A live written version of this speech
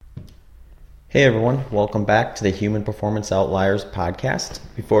Hey everyone, welcome back to the Human Performance Outliers podcast.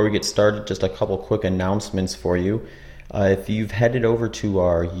 Before we get started, just a couple quick announcements for you. If you've headed over to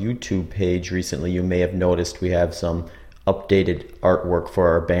our YouTube page recently, you may have noticed we have some updated artwork for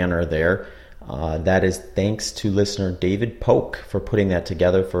our banner there. That is thanks to listener David Polk for putting that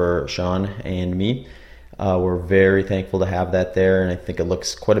together for Sean and me. We're very thankful to have that there, and I think it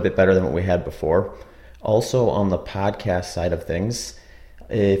looks quite a bit better than what we had before. Also, on the podcast side of things,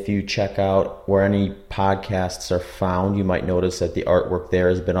 if you check out where any podcasts are found, you might notice that the artwork there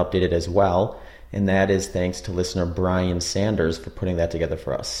has been updated as well, and that is thanks to listener Brian Sanders for putting that together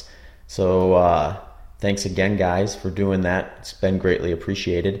for us. So thanks again, guys, for doing that. It's been greatly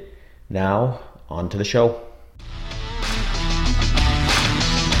appreciated. Now, on to the show.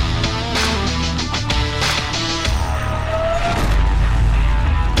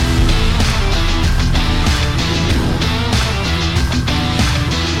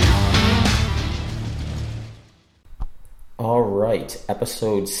 All right,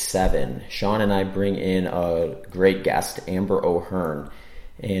 episode 7. Sean and I bring in a great guest, Amber O'Hearn,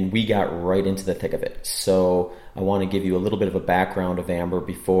 and we got right into the thick of it. So I want to give you a little bit of a background of Amber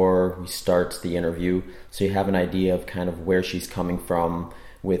before we start the interview, so you have an idea of kind of where she's coming from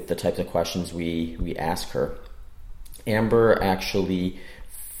with the types of questions we ask her. Amber actually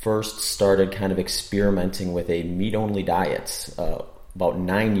first started kind of experimenting with a meat-only diet about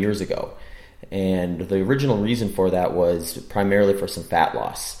 9 years ago. And the original reason for that was primarily for some fat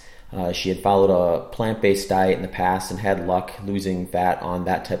loss. She had followed a plant-based diet in the past and had luck losing fat on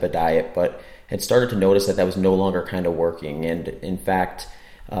that type of diet, but had started to notice that was no longer kind of working. And in fact,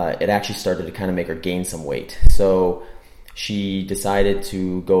 it actually started to kind of make her gain some weight. So she decided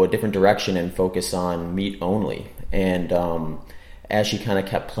to go a different direction and focus on meat only. And as she kind of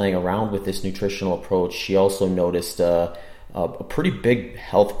kept playing around with this nutritional approach, she also noticed a pretty big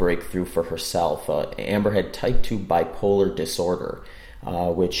health breakthrough for herself. Amber had type 2 bipolar disorder,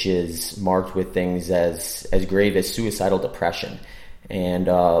 which is marked with things as grave as suicidal depression. And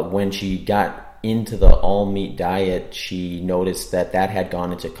when she got into the all-meat diet, she noticed that had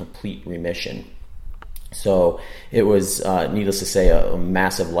gone into complete remission. So it was, needless to say, a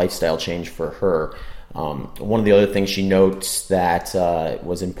massive lifestyle change for her. One of the other things she notes that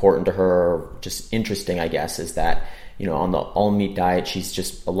was important to her, just interesting, I guess, is that on the all-meat diet, she's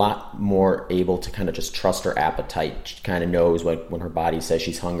just a lot more able to kind of just trust her appetite. She kind of knows when her body says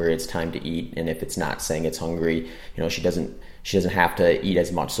she's hungry, it's time to eat, and if it's not saying it's hungry, she doesn't have to eat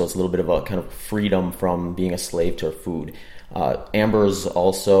as much. So it's a little bit of a kind of freedom from being a slave to her food. Amber's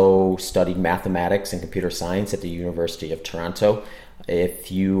also studied mathematics and computer science at the University of Toronto.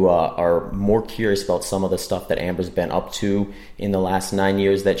 If you are more curious about some of the stuff that Amber's been up to in the last 9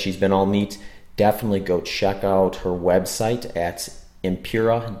 years that she's been all meat, definitely go check out her website at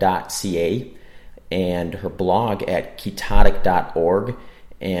impura.ca and her blog at ketotic.org,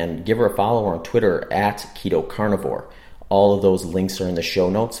 and give her a follow on Twitter at ketocarnivore. All of those links are in the show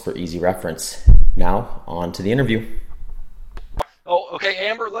notes for easy reference. Now, on to the interview. Oh, okay,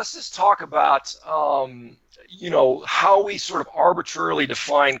 Amber, let's just talk about, how we sort of arbitrarily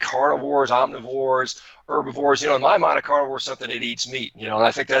define carnivores, omnivores, herbivores. In my mind, a carnivore is something that eats meat, and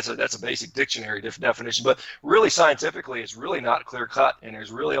I think that's a basic dictionary definition. But really, scientifically, it's really not clear cut, and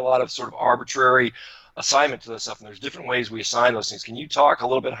there's really a lot of sort of arbitrary assignment to this stuff, and there's different ways we assign those things. Can you talk a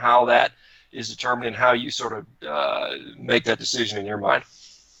little bit how that is determined and how you sort of make that decision in your mind?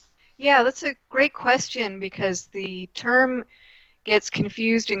 Yeah, that's a great question, because the term gets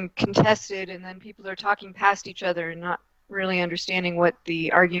confused and contested, and then people are talking past each other and not really understanding what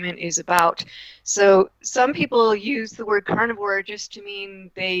the argument is about. So some people use the word carnivore just to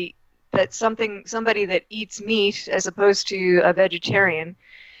mean somebody that eats meat as opposed to a vegetarian.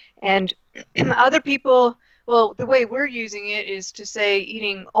 And other people, well, the way we're using it is to say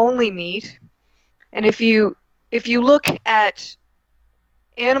eating only meat. And if you look at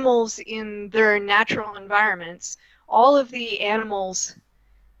animals in their natural environments, all of the animals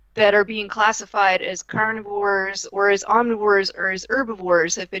that are being classified as carnivores or as omnivores or as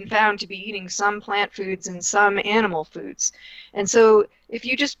herbivores have been found to be eating some plant foods and some animal foods. And so if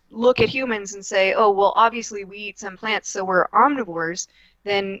you just look at humans and say, oh, well, obviously we eat some plants, so we're omnivores,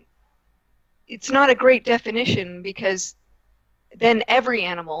 then it's not a great definition, because then every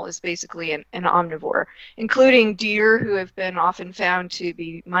animal is basically an omnivore, including deer, who have been often found to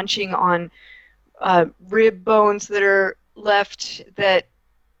be munching on rib bones that are left that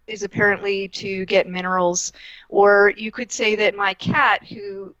is apparently to get minerals. Or you could say that my cat,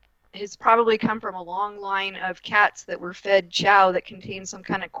 who has probably come from a long line of cats that were fed chow that contains some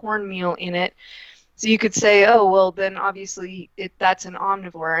kind of cornmeal in it, So you could say, oh, well, then obviously that's an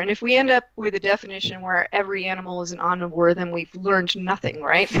omnivore. And if we end up with a definition where every animal is an omnivore, then we've learned nothing,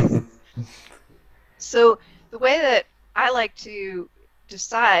 right? So the way that I like to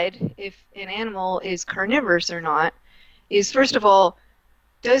decide if an animal is carnivorous or not is, first of all,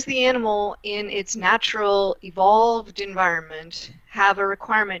 does the animal in its natural evolved environment have a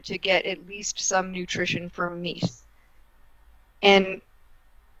requirement to get at least some nutrition from meat? And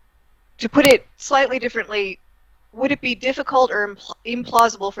to put it slightly differently, would it be difficult or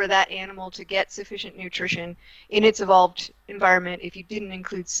implausible for that animal to get sufficient nutrition in its evolved environment if you didn't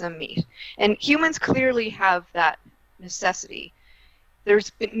include some meat? And humans clearly have that necessity.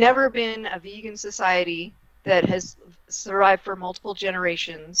 There's never been a vegan society that has survived for multiple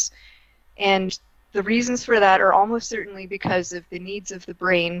generations, and the reasons for that are almost certainly because of the needs of the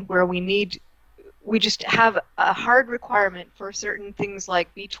brain, where we just have a hard requirement for certain things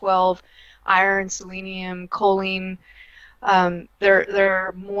like B12, iron, selenium, choline. There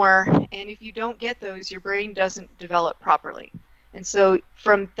are more, and if you don't get those, your brain doesn't develop properly. And so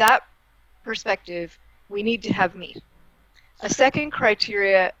from that perspective, we need to have meat. A second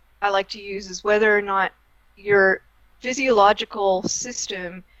criteria I like to use is whether or not your physiological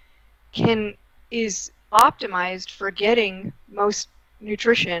system is optimized for getting most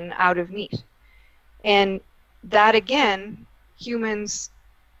nutrition out of meat. And that, again, humans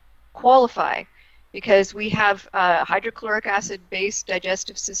qualify because we have a hydrochloric acid-based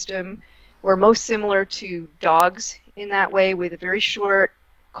digestive system. We're most similar to dogs in that way, with a very short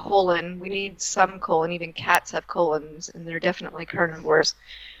colon. We need some colon. Even cats have colons, and they're definitely carnivores.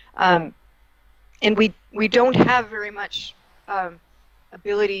 And we don't have very much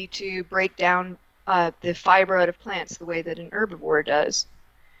ability to break down the fiber out of plants the way that an herbivore does.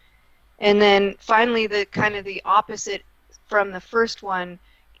 And then finally, the opposite from the first one,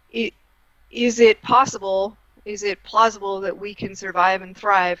 is it plausible that we can survive and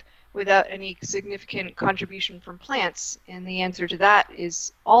thrive without any significant contribution from plants? And the answer to that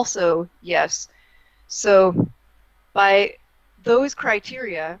is also yes. So by those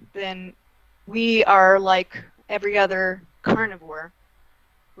criteria, then we are like every other carnivore,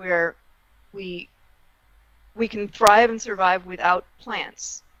 where we can thrive and survive without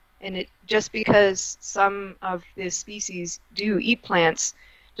plants. And just because some of the species do eat plants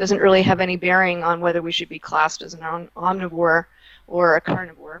doesn't really have any bearing on whether we should be classed as an omnivore or a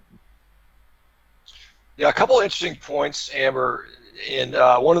carnivore. Yeah, a couple of interesting points, Amber. And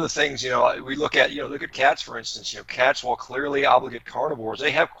one of the things, we look at cats, for instance. Cats, while clearly obligate carnivores,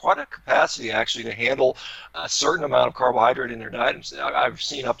 they have quite a capacity actually to handle a certain amount of carbohydrate in their diet. And I've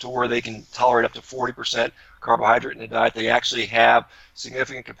seen up to where they can tolerate up to 40% carbohydrate in the diet. They actually have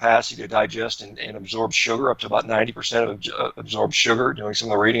significant capacity to digest and absorb sugar, up to about 90% of absorbed sugar, doing some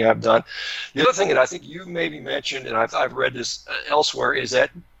of the reading I've done. The other thing that I think you maybe mentioned, and I've read this elsewhere, is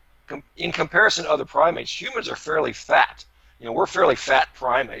that in comparison to other primates, humans are fairly fat. We're fairly fat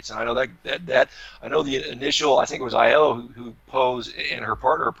primates, and I know that I know the initial, I think it was Aiello who posed, and her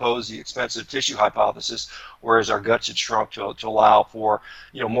partner opposed the expensive tissue hypothesis, whereas our guts had shrunk to allow for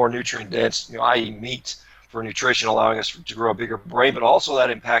more nutrient dense, i.e. meat, for nutrition, allowing us to grow a bigger brain, but also that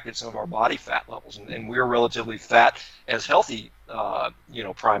impacted some of our body fat levels, and we're relatively fat as healthy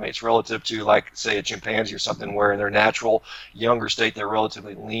primates relative to, like, say, a chimpanzee or something, where in their natural younger state they're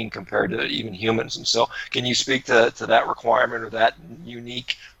relatively lean compared to even humans. And so can you speak to that requirement or that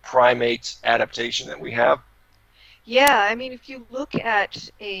unique primate adaptation that we have? Yeah, I mean, if you look at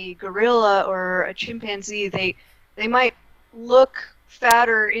a gorilla or a chimpanzee, they might look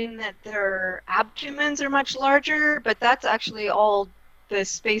fatter in that their abdomens are much larger, but that's actually all the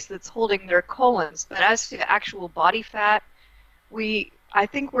space that's holding their colons. But as to actual body fat, I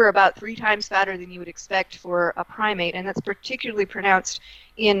think we're about 3 times fatter than you would expect for a primate, and that's particularly pronounced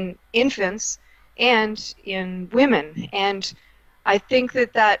in infants and in women. And I think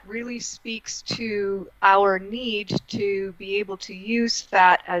that really speaks to our need to be able to use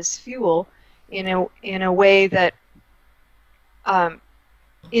fat as fuel in a way that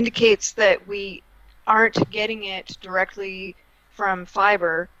indicates that we aren't getting it directly from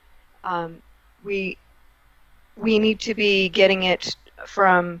fiber. We need to be getting it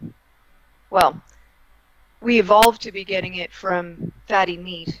from, we evolved to be getting it from fatty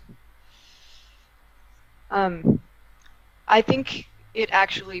meat. I think it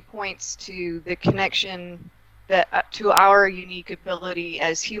actually points to the connection to our unique ability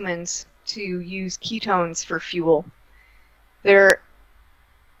as humans to use ketones for fuel.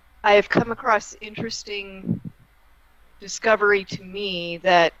 I have come across interesting discovery to me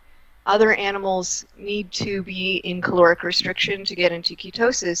that other animals need to be in caloric restriction to get into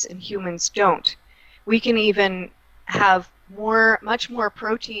ketosis, and humans don't. we can even have much more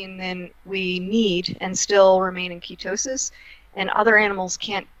protein than we need and still remain in ketosis, and other animals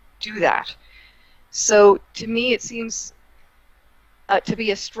can't do that. So to me, it seems to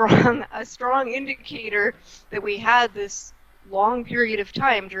be a strong indicator that we had this long period of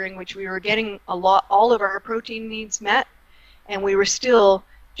time during which we were getting all of our protein needs met, and we were still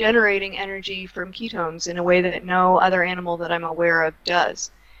generating energy from ketones in a way that no other animal that I'm aware of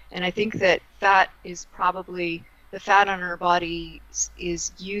does. And I think that fat is probably, the fat on our body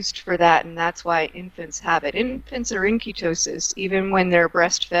is used for that, and that's why infants have it. Infants are in ketosis even when they're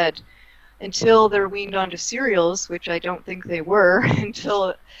breastfed until they're weaned onto cereals, which I don't think they were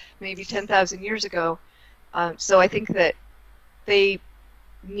until maybe 10,000 years ago. So I think that they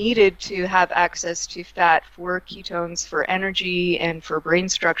needed to have access to fat for ketones, for energy, and for brain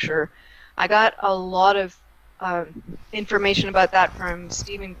structure. I got a lot of information about that from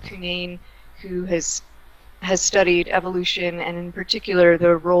Stephen Cunnane, who has studied evolution, and in particular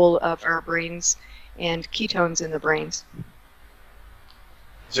the role of our brains and ketones in the brains.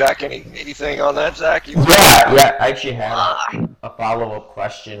 Zach, anything on that, Zach? Yeah, I actually had a follow-up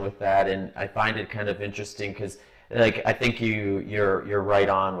question with that, and I find it kind of interesting because, like, I think you're right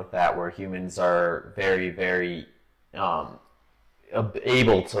on with that, where humans are very, very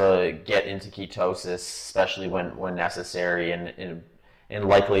able to get into ketosis, especially when necessary, and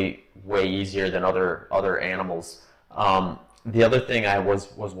likely way easier than other animals. The other thing I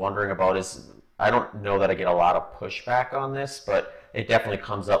was wondering about is, I don't know that I get a lot of pushback on this, but it definitely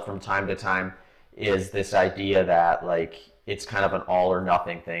comes up from time to time, is this idea that, like, it's kind of an all or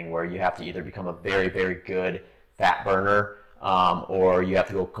nothing thing, where you have to either become a very, very good fat burner, or you have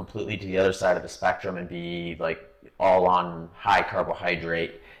to go completely to the other side of the spectrum and be like all on high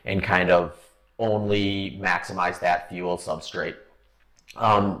carbohydrate and kind of only maximize that fuel substrate.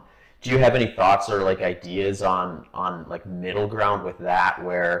 Do you have any thoughts or like ideas on like middle ground with that,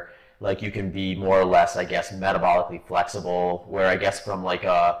 where like you can be more or less, I guess, metabolically flexible, where I guess from like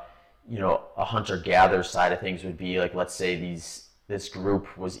a hunter-gatherer side of things would be like, let's say this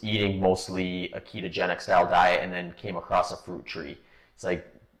group was eating mostly a ketogenic style diet and then came across a fruit tree. It's like,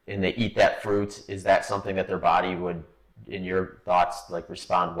 and they eat that fruit, is that something that their body would, in your thoughts, like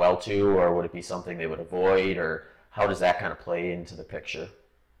respond well to, or would it be something they would avoid, or how does that kind of play into the picture?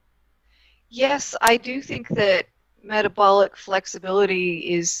 Yes, I do think that metabolic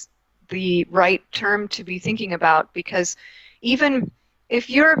flexibility is the right term to be thinking about, because even if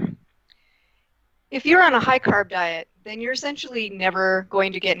you're on a high carb diet, then you're essentially never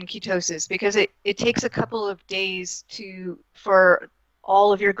going to get in ketosis, because it takes a couple of days for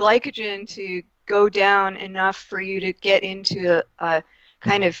all of your glycogen to go down enough for you to get into a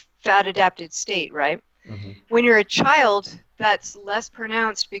kind of fat adapted state, right? Mm-hmm. When you're a child, that's less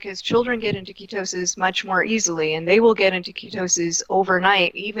pronounced, because children get into ketosis much more easily, and they will get into ketosis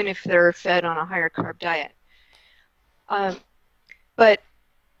overnight, even if they're fed on a higher carb diet. But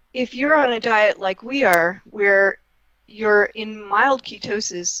if you're on a diet like we are, where you're in mild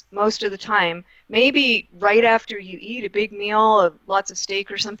ketosis most of the time, maybe right after you eat a big meal of lots of steak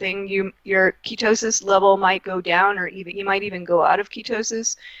or something, your ketosis level might go down, or even you might even go out of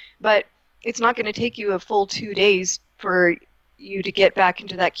ketosis, but it's not going to take you a full 2 days for you to get back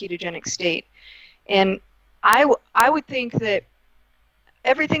into that ketogenic state. And I would think that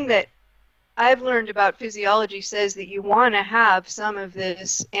everything that I've learned about physiology says that you want to have some of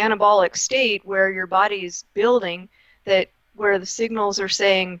this anabolic state where your body is building, that where the signals are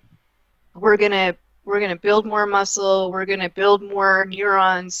saying we're gonna build more muscle, we're gonna build more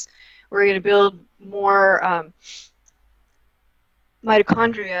neurons, we're gonna build more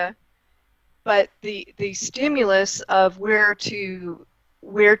mitochondria, but the stimulus of where to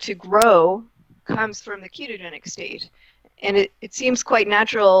grow comes from the ketogenic state. And it seems quite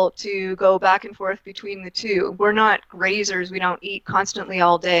natural to go back and forth between the two. We're not grazers, we don't eat constantly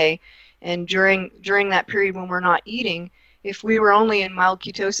all day. And during that period when we're not eating, if we were only in mild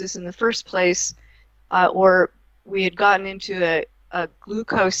ketosis in the first place, or we had gotten into a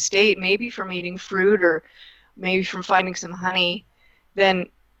glucose state, maybe from eating fruit or maybe from finding some honey, then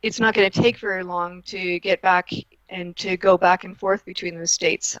it's not going to take very long to get back and to go back and forth between those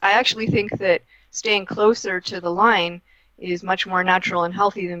states. I actually think that staying closer to the line is much more natural and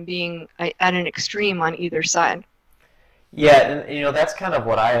healthy than being at an extreme on either side. Yeah, and that's kind of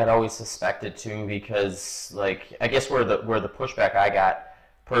what I had always suspected too, because like I guess where the pushback I got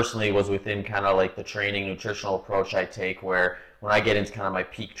personally was within kind of like the training nutritional approach I take, where when I get into kind of my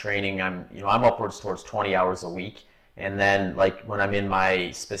peak training, I'm upwards towards 20 hours a week, and then like when I'm in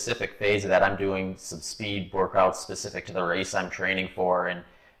my specific phase of that, I'm doing some speed workouts specific to the race I'm training for, and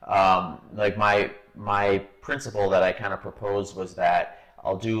Like my principle that I kind of proposed was that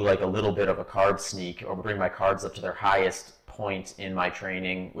I'll do like a little bit of a carb sneak or bring my carbs up to their highest point in my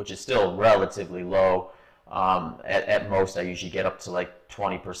training, which is still relatively low. At most, I usually get up to like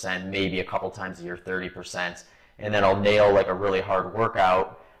 20%, maybe a couple times a year, 30%. And then I'll nail like a really hard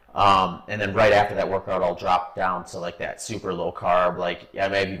workout. And then right after that workout, I'll drop down to like that super low carb. Like I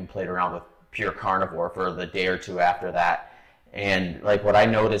may have even played around with pure carnivore for the day or two after that. And like what I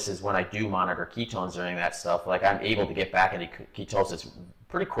notice is when I do monitor ketones during that stuff, like I'm able to get back into ketosis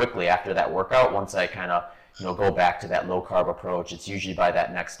pretty quickly after that workout. Once I kind of go back to that low carb approach, it's usually by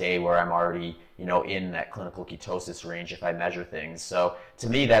that next day where I'm already in that clinical ketosis range if I measure things. So to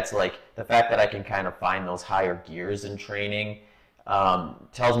me, that's like the fact that I can kind of find those higher gears in training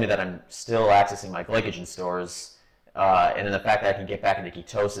tells me that I'm still accessing my glycogen stores, and then the fact that I can get back into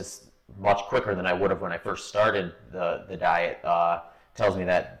ketosis much quicker than I would have when I first started the diet tells me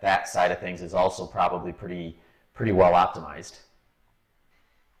that that side of things is also probably pretty well optimized.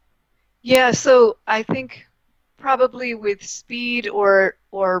 Yeah, so I think probably with speed or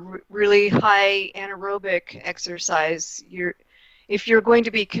really high anaerobic exercise, if you're going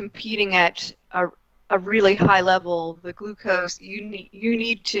to be competing at a really high level, the glucose you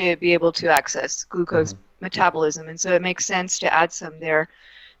need to be able to access glucose metabolism, and so it makes sense to add some there.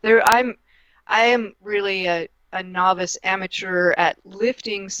 I am really a novice amateur at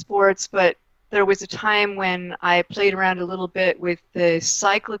lifting sports, but there was a time when I played around a little bit with the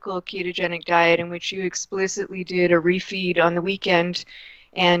cyclical ketogenic diet in which you explicitly did a refeed on the weekend,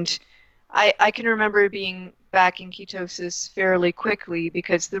 and I can remember being back in ketosis fairly quickly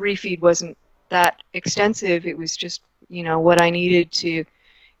because the refeed wasn't that extensive. It was just what I needed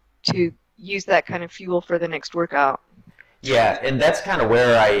to use that kind of fuel for the next workout. Yeah, and that's kind of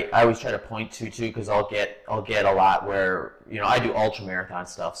where I always try to point to too, because I'll get a lot where I do ultra marathon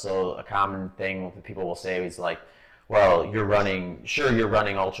stuff. So a common thing that people will say is like, well, you're running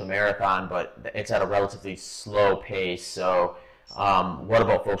ultra marathon, but it's at a relatively slow pace. So what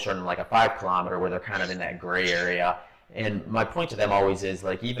about folks running like a 5 kilometer where they're kind of in that gray area? And my point to them always is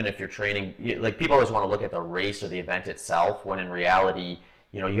like, even if you're training, like people always want to look at the race or the event itself, when in reality,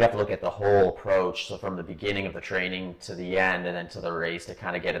 you have to look at the whole approach. So from the beginning of the training to the end and then to the race to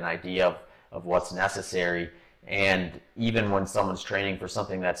kind of get an idea of what's necessary. And even when someone's training for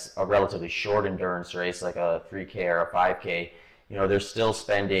something that's a relatively short endurance race, like a 3K or a 5K, they're still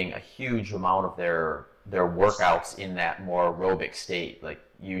spending a huge amount of their workouts in that more aerobic state, like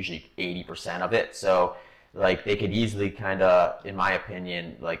usually 80% of it. So like they could easily kind of, in my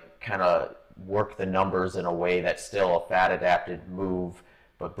opinion, like kind of work the numbers in a way that's still a fat adapted move,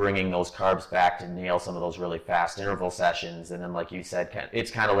 but bringing those carbs back to nail some of those really fast interval sessions. And then like you said, it's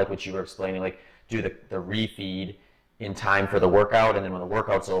kind of like what you were explaining, like do the refeed in time for the workout, and then when the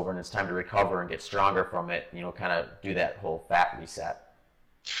workout's over and it's time to recover and get stronger from it, kind of do that whole fat reset.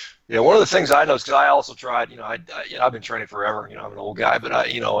 Yeah, one of the things I noticed, because I also tried, I've been training forever, I'm an old guy, but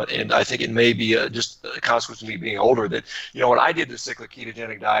and I think it may be just a consequence of me being older that, when I did the cyclic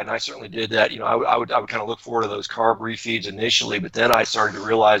ketogenic diet, and I certainly did that, I would kind of look forward to those carb refeeds initially, but then I started to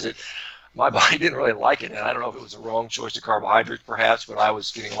realize that my body didn't really like it, and I don't know if it was the wrong choice of carbohydrates perhaps, but I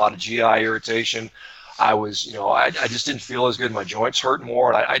was getting a lot of GI irritation. I was, I just didn't feel as good. My joints hurt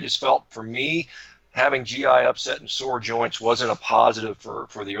more, and I just felt, for me, having GI upset and sore joints wasn't a positive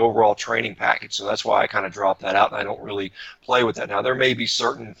for the overall training package. So that's why I kind of dropped that out, and I don't really play with that. Now, there may be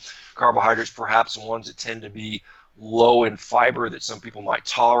certain carbohydrates, perhaps the ones that tend to be low in fiber that some people might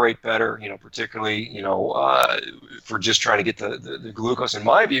tolerate better, particularly, for just trying to get the glucose. In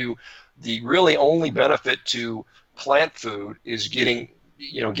my view, the really only benefit to plant food is getting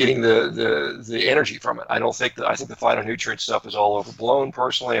the energy from it. I think the phytonutrient stuff is all overblown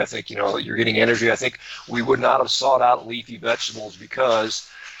personally. I think, you're getting energy. I think we would not have sought out leafy vegetables because,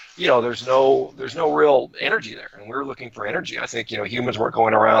 there's no real energy there. And we're looking for energy. I think, humans weren't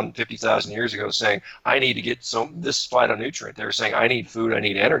going around 50,000 years ago saying, I need to get this phytonutrient. They were saying, I need food, I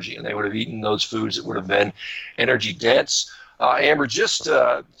need energy. And they would have eaten those foods that would have been energy dense. Amber, just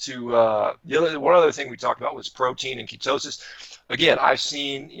one other thing we talked about was protein and ketosis. Again, I've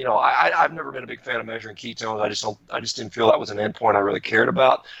seen, I've never been a big fan of measuring ketones. I just didn't feel that was an endpoint I really cared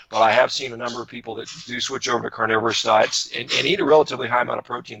about. But I have seen a number of people that do switch over to carnivorous diets and eat a relatively high amount of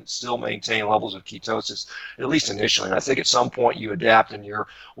protein that still maintain levels of ketosis, at least initially. And I think at some point you adapt, and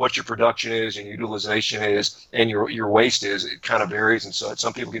what your production is and utilization is and your waste is, it kind of varies. And so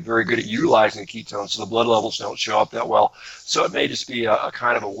some people get very good at utilizing ketones, so the blood levels don't show up that well. So it may just be a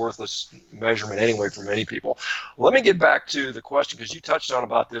kind of a worthless measurement anyway for many people. Let me get back to the question, because you touched on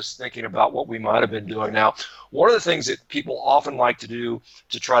about this, thinking about what we might have been doing. Now, one of the things that people often like to do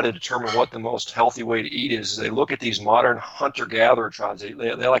to try to determine what the most healthy way to eat is they look at these modern hunter-gatherer tribes. They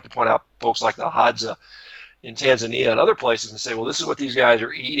like to point out folks like the Hadza in Tanzania and other places and say, well, this is what these guys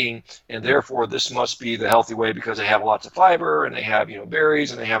are eating, and therefore this must be the healthy way because they have lots of fiber and they have,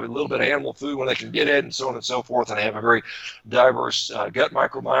 berries and they have a little bit of animal food when they can get it and so on and so forth, and they have a very diverse gut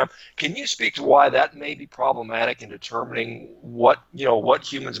microbiome. Can you speak to why that may be problematic in determining what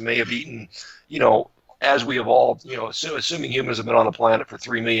humans may have eaten, as we evolved, assuming humans have been on the planet for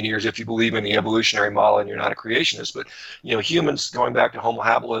 3 million years, if you believe in the evolutionary model and you're not a creationist, but, humans going back to Homo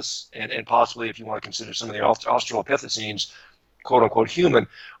habilis and possibly, if you want to consider some of the Australopithecines, quote unquote human,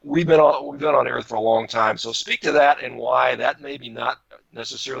 we've been on Earth for a long time. So speak to that and why that may be not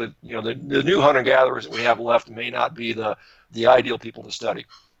necessarily, the new hunter-gatherers that we have left may not be the ideal people to study.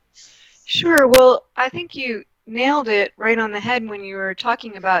 Sure. Well, I think you nailed it right on the head when you were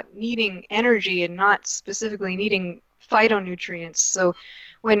talking about needing energy and not specifically needing phytonutrients. So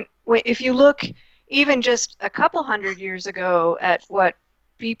if you look even just a couple hundred years ago at what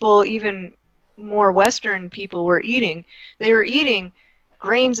people, even more Western people, were eating, they were eating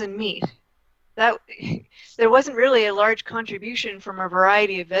grains and meat. That there wasn't really a large contribution from a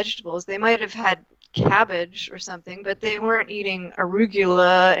variety of vegetables. They might have had cabbage or something, but they weren't eating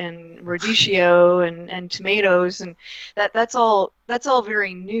arugula and radicchio and tomatoes, and that's all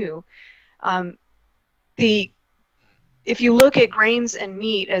very new. If you look at grains and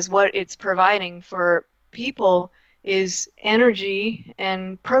meat as what it's providing for people is energy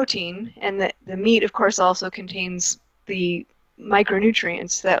and protein, and the meat, of course, also contains the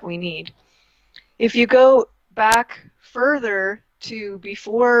micronutrients that we need. If you go back further to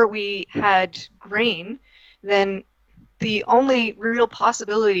before we had grain, then the only real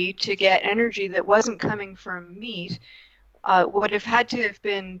possibility to get energy that wasn't coming from meat would have had to have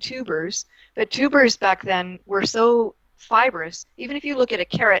been tubers. But tubers back then were so fibrous. Even if you look at a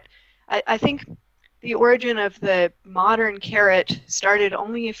carrot, I think the origin of the modern carrot started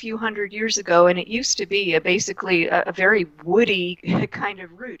only a few hundred years ago, and it used to be basically a very woody kind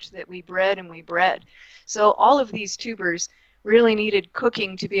of root that we bred. So all of these tubers really needed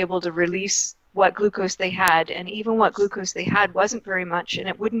cooking to be able to release what glucose they had, and even what glucose they had wasn't very much, and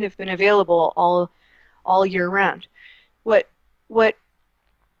it wouldn't have been available all year round. What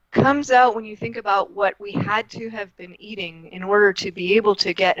comes out when you think about what we had to have been eating in order to be able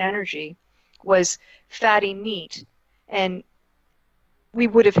to get energy was fatty meat, and we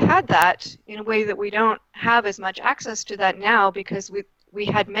would have had that in a way that we don't have as much access to that now, because we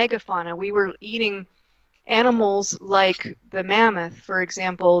had megafauna. We were eating animals like the mammoth, for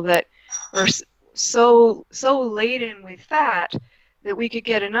example, that were so laden with fat that we could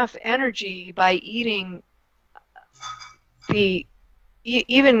get enough energy by eating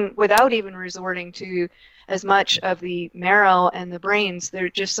even without even resorting to as much of the marrow and the brains.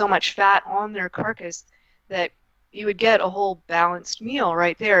 There's just so much fat on their carcass that you would get a whole balanced meal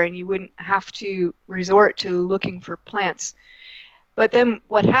right there, and you wouldn't have to resort to looking for plants. But then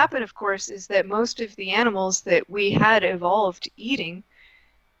what happened, of course, is that most of the animals that we had evolved eating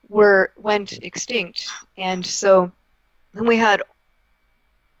went extinct. And so then we had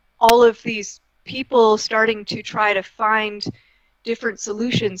all of these people starting to try to find different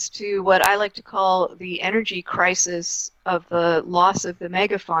solutions to what I like to call the energy crisis of the loss of the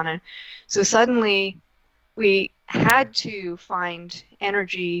megafauna. So suddenly we had to find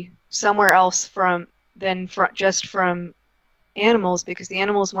energy somewhere else just from animals, because the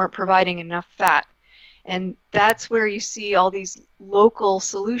animals weren't providing enough fat. And that's where you see all these local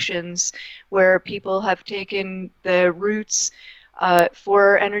solutions where people have taken the roots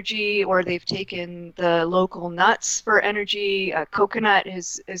for energy, or they've taken the local nuts for energy. Coconut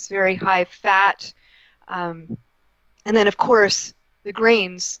is very high fat. And then, of course, the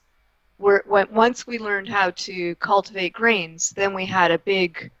grains. Once we learned how to cultivate grains, then we had a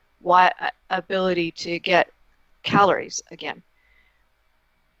big ability to get calories again.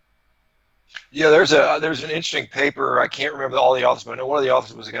 Yeah, there's an interesting paper. I can't remember all the authors, but I know one of the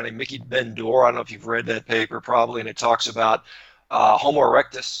authors was a guy named Mickey Bendor. I don't know if you've read that paper, probably, and it talks about Homo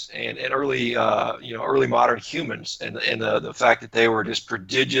erectus and early modern humans, and the fact that they were just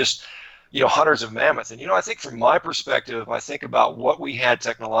prodigious, hunters of mammoth. And I think from my perspective, I think about what we had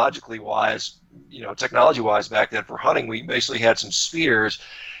technology wise back then for hunting. We basically had some spears.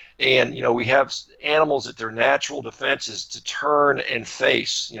 And we have animals that their natural defense is to turn and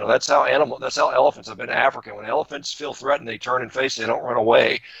face. That's how elephants. I've been to Africa. When elephants feel threatened, they turn and face. They don't run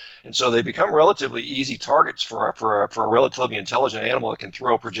away, and so they become relatively easy targets for a relatively intelligent animal that can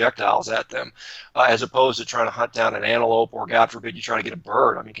throw projectiles at them, as opposed to trying to hunt down an antelope, or God forbid you try to get a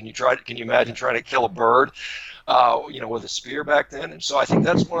bird. I mean, can you imagine trying to kill a bird? With a spear back then. And so I think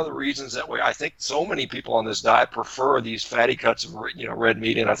that's one of the reasons that I think so many people on this diet prefer these fatty cuts of, red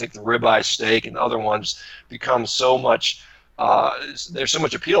meat. And I think the ribeye steak and other ones become so much, there's so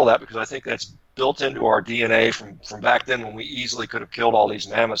much appeal to that, because I think that's built into our DNA from back then, when we easily could have killed all these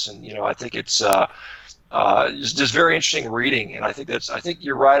mammoths. And, I think it's just very interesting reading. And I think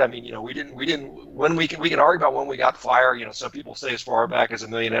you're right. I mean, we can argue about when we got fire. Some people say as far back as 1.5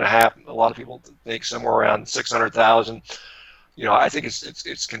 million. A lot of people think somewhere around 600,000. I think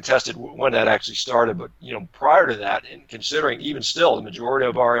it's contested when that actually started. But, prior to that, and considering even still, the majority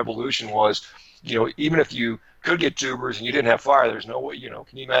of our evolution was, even if you could get tubers and you didn't have fire, there's no way,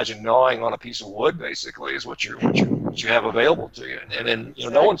 can you imagine gnawing on a piece of wood, basically, is what you have available to you. And then,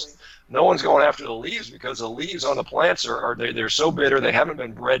 Exactly. no one's going after the leaves, because the leaves on the plants they're so bitter, they haven't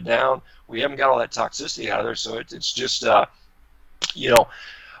been bred down. We haven't got all that toxicity out of there. So it's just,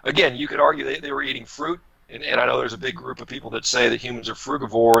 again, you could argue they were eating fruit. And I know there's a big group of people that say that humans are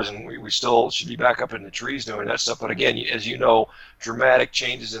frugivores, and we still should be back up in the trees doing that stuff. But again, as you know, dramatic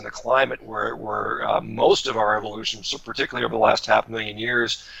changes in the climate, where most of our evolution, so particularly over the last 500,000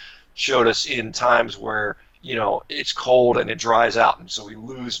 years, showed us in times where it's cold and it dries out, and so we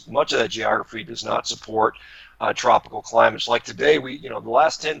lose much of that geography. Does not support tropical climates. Like today, the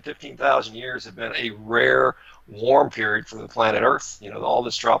last 10, 15,000 years have been a rare warm period for the planet Earth. All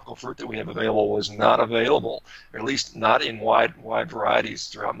this tropical fruit that we have available was not available, or at least not in wide varieties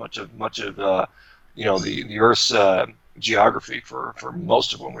throughout much of the Earth's geography for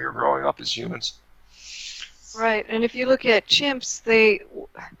most of when we were growing up as humans. Right, and if you look at chimps,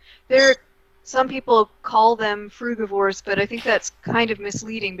 some people call them frugivores, but I think that's kind of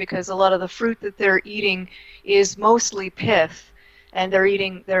misleading, because a lot of the fruit that they're eating is mostly pith, and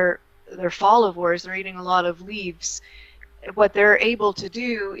they're folivores. They're eating a lot of leaves. What they're able to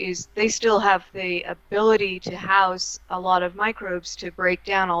do is they still have the ability to house a lot of microbes to break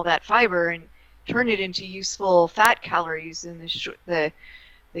down all that fiber and turn it into useful fat calories in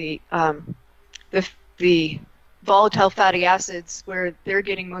the volatile fatty acids, where they're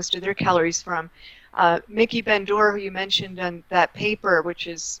getting most of their calories from. Mickey Bendor, who you mentioned on that paper, which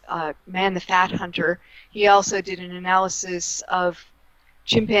is Man the Fat Hunter, he also did an analysis of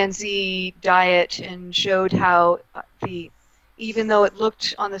chimpanzee diet and showed how even though it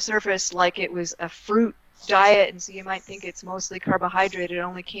looked on the surface like it was a fruit diet, and so you might think it's mostly carbohydrate, it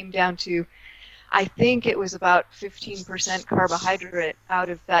only came down to, I think it was about 15% carbohydrate out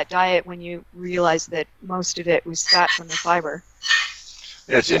of that diet, when you realize that most of it was fat from the fiber.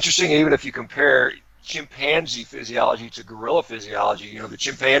 Yeah, it's interesting, even if you compare chimpanzee physiology to gorilla physiology, the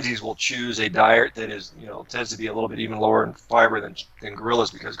chimpanzees will choose a diet that is, tends to be a little bit even lower in fiber than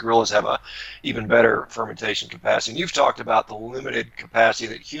gorillas, because gorillas have a even better fermentation capacity. And you've talked about the limited capacity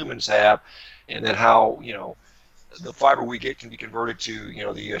that humans have, and then how, the fiber we get can be converted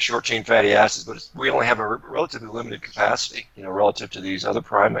to, the short chain fatty acids, but we only have a relatively limited capacity, relative to these other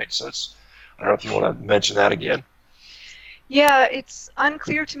primates. So I don't know if you want to mention that again. Yeah, it's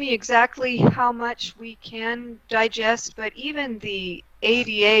unclear to me exactly how much we can digest, but even the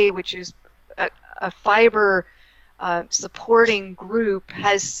ADA, which is a fiber supporting group,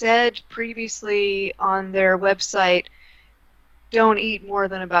 has said previously on their website, don't eat more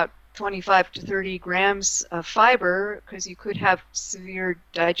than about 25 to 30 grams of fiber, because you could have severe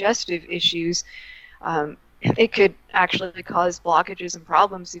digestive issues. It could actually cause blockages and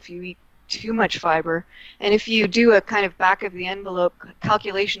problems if you eat too much fiber. And if you do a kind of back of the envelope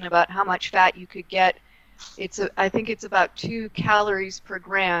calculation about how much fat you could get, I think it's about 2 calories per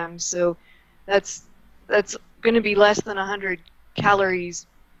gram. So that's going to be less than 100 calories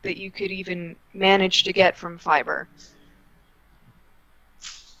that you could even manage to get from fiber.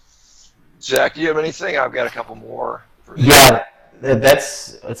 Zach, do you have anything? I've got a couple more. Yeah,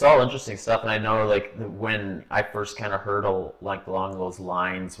 it's all interesting stuff, and I know when I first kind of heard along those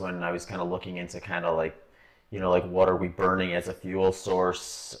lines, when I was kind of looking into kind of what are we burning as a fuel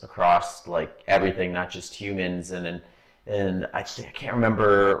source across everything, not just humans, and I can't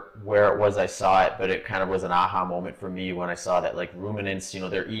remember where it was I saw it, but it kind of was an aha moment for me when I saw that ruminants,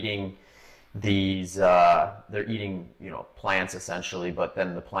 they're eating they're eating plants essentially, but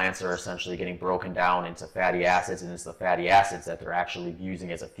then the plants are essentially getting broken down into fatty acids, and it's the fatty acids that they're actually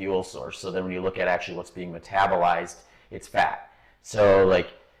using as a fuel source. So then when you look at actually what's being metabolized, it's fat. So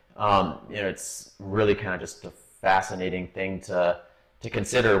It's really kind of just a fascinating thing to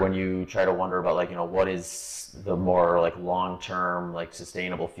consider when you try to wonder about, like, what is the more like long-term, like,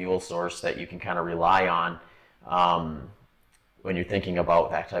 sustainable fuel source that you can kind of rely on um, when you're thinking about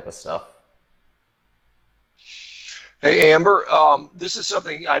that type of stuff. Hey Amber, this is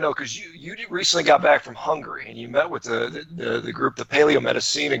something I know because you recently got back from Hungary and you met with the group, the Paleo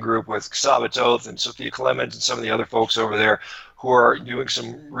Medicina group, with Csaba Toth and Sophia Clemens and some of the other folks over there who are doing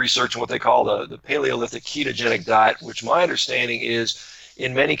some research on what they call the Paleolithic ketogenic diet, which my understanding is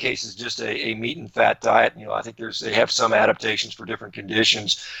in many cases just a meat and fat diet. I think they have some adaptations for different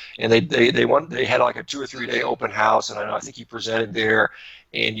conditions, and they had like a 2 or 3 day open house, and I think you presented there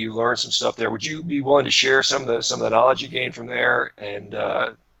and you learned some stuff there. Would you be willing to share some of the knowledge you gained from there? And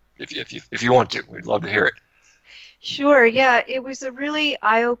if you want to, we'd love to hear it. Sure, yeah, it was a really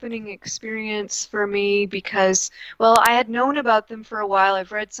eye-opening experience for me because, well, I had known about them for a while.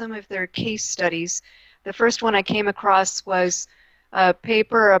 I've read some of their case studies. The first one I came across was a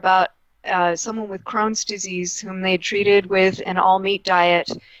paper about someone with Crohn's disease whom they treated with an all-meat diet,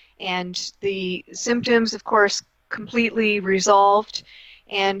 and the symptoms, of course, completely resolved.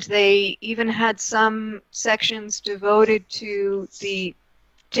 And they even had some sections devoted to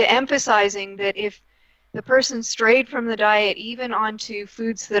emphasizing that if the person strayed from the diet even onto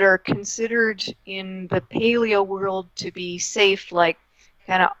foods that are considered in the paleo world to be safe, like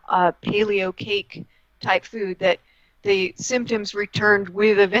kind of paleo cake type food, that the symptoms returned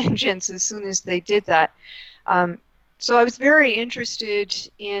with a vengeance as soon as they did that. So I was very interested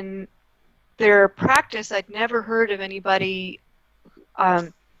in their practice. I'd never heard of anybody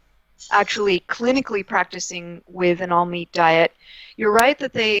actually clinically practicing with an all-meat diet. You're right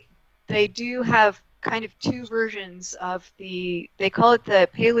that they do have kind of two versions of they call it the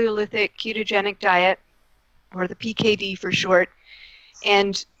Paleolithic ketogenic diet, or the PKD for short,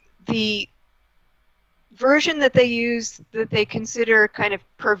 and the version that they use, that they consider kind of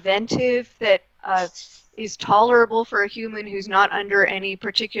preventive, that is tolerable for a human who's not under any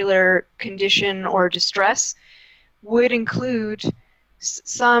particular condition or distress, would include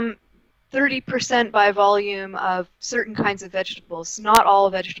some 30% by volume of certain kinds of vegetables. Not all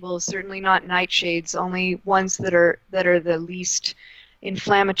vegetables, certainly not nightshades, only ones that are the least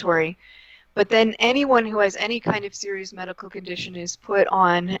inflammatory. But then anyone who has any kind of serious medical condition is put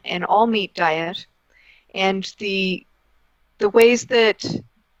on an all-meat diet, and the ways that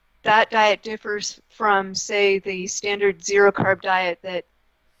diet differs from, say, the standard zero-carb diet that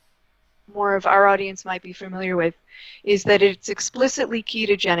more of our audience might be familiar with, is that it's explicitly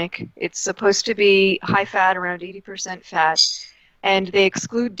ketogenic. It's supposed to be high fat, around 80% fat, and they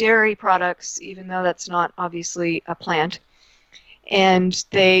exclude dairy products, even though that's not obviously a plant. And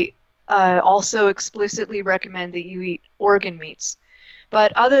they also explicitly recommend that you eat organ meats.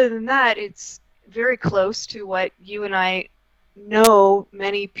 But other than that, it's very close to what you and I know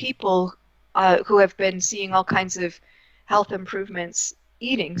many people who have been seeing all kinds of health improvements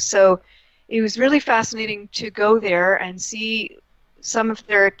eating. So it was really fascinating to go there and see some of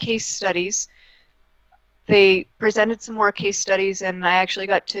their case studies. They presented some more case studies, and I actually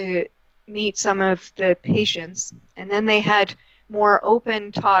got to meet some of the patients. And then they had more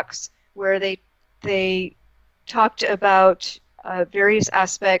open talks where they talked about various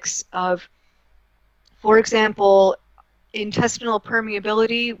aspects of, for example, intestinal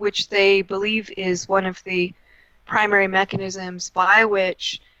permeability, which they believe is one of the primary mechanisms by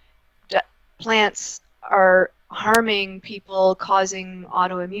which plants are harming people, causing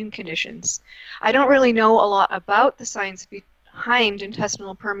autoimmune conditions. I don't really know a lot about the science behind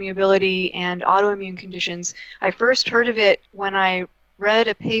intestinal permeability and autoimmune conditions. I first heard of it when I read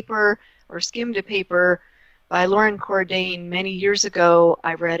a paper or skimmed a paper by Lauren Cordain many years ago.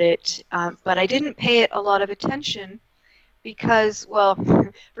 I read it, but I didn't pay it a lot of attention because, well,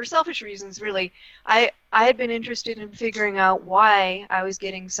 for selfish reasons, really. I had been interested in figuring out why I was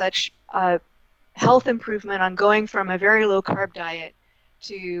getting such health improvement on going from a very low-carb diet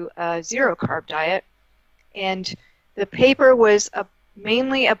to a zero-carb diet. And the paper was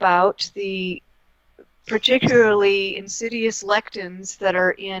mainly about the particularly insidious lectins that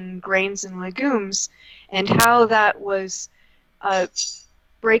are in grains and legumes, and how that was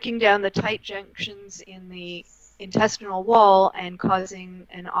breaking down the tight junctions in the intestinal wall and causing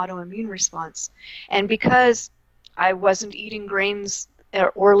an autoimmune response. And because I wasn't eating grains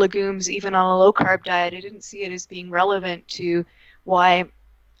or legumes even on a low-carb diet, I didn't see it as being relevant to why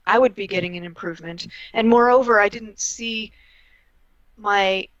I would be getting an improvement. And moreover, I didn't see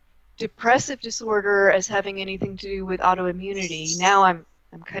my depressive disorder as having anything to do with autoimmunity. Now I'm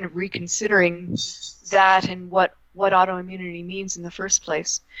kind of reconsidering that and what what autoimmunity means in the first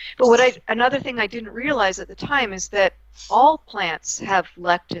place. But another thing I didn't realize at the time is that all plants have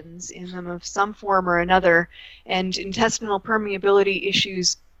lectins in them of some form or another, and intestinal permeability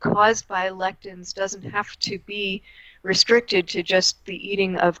issues caused by lectins doesn't have to be restricted to just the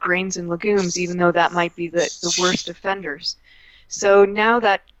eating of grains and legumes, even though that might be the worst offenders. So now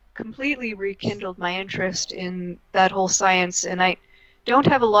that completely rekindled my interest in that whole science, and I don't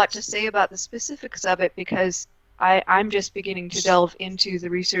have a lot to say about the specifics of it because I'm just beginning to delve into the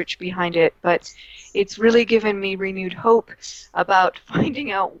research behind it, but it's really given me renewed hope about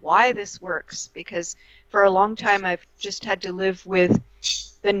finding out why this works, because for a long time I've just had to live with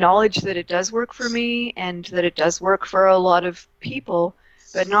the knowledge that it does work for me and that it does work for a lot of people,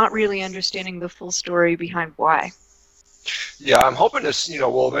 but not really understanding the full story behind why. Yeah, I'm hoping this,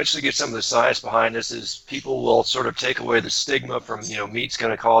 we'll eventually get some of the science behind this as people will sort of take away the stigma from, meat's going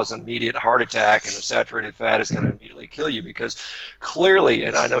to cause an immediate heart attack and the saturated fat is going to immediately kill you, because clearly,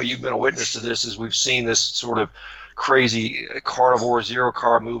 and I know you've been a witness to this, as we've seen this sort of crazy carnivore zero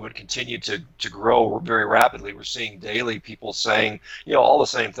carb movement continue to grow very rapidly. We're seeing daily people saying, all the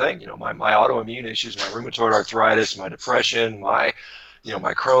same thing, my autoimmune issues, my rheumatoid arthritis, my depression, my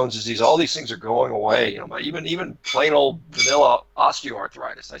Crohn's disease, all these things are going away. My even plain old vanilla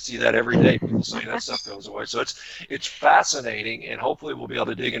osteoarthritis. I see that every day. People say that stuff goes away. So it's fascinating, and hopefully we'll be able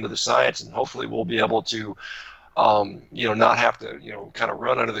to dig into the science, and hopefully we'll be able to, not have to, kind of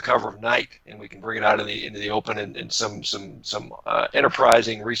run under the cover of night, and we can bring it out into the open, and some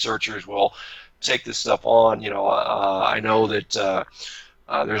enterprising researchers will take this stuff on. I know that.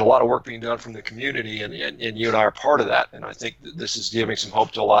 There's a lot of work being done from the community, and you and I are part of that. And I think that this is giving some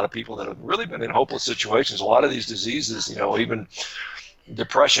hope to a lot of people that have really been in hopeless situations. A lot of these diseases, even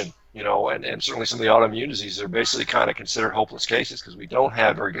depression, and certainly some of the autoimmune diseases are basically kind of considered hopeless cases because we don't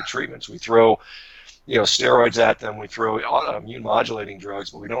have very good treatments. We throw, steroids at them. We throw immune modulating drugs,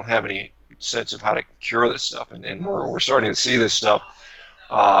 but we don't have any sense of how to cure this stuff. And we're starting to see this stuff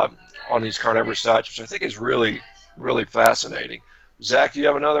on these carnivorous diets, which I think is really, really fascinating. Zach, do you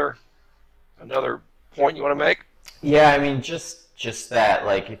have another point you want to make? Yeah, I mean, just that,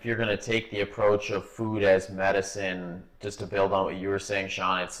 like, if you're going to take the approach of food as medicine, just to build on what you were saying,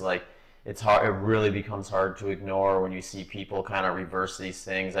 Sean, it's like, it's hard, it really becomes hard to ignore when you see people kind of reverse these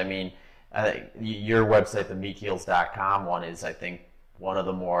things. I mean, your website, the meatheals.com one, is, I think, one of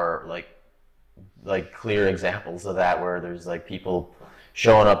the more, like clear examples of that, where there's, like, people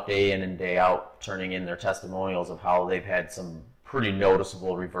showing up day in and day out, turning in their testimonials of how they've had some pretty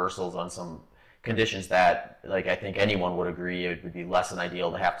noticeable reversals on some conditions that, like, I think anyone would agree it would be less than ideal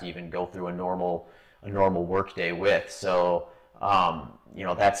to have to even go through a normal work day with. So,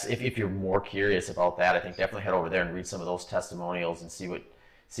 that's, if you're more curious about that, I think definitely head over there and read some of those testimonials and see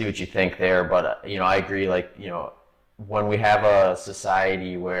what you think there. But, I agree, like, when we have a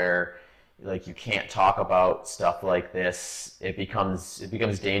society where, like, you can't talk about stuff like this, it becomes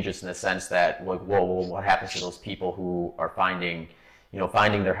dangerous in the sense that, like, whoa, what happens to those people who are finding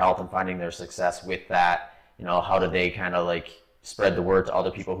their health and finding their success with that? How do they kind of, like, spread the word to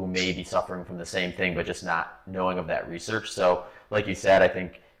other people who may be suffering from the same thing but just not knowing of that research? So, like you said, I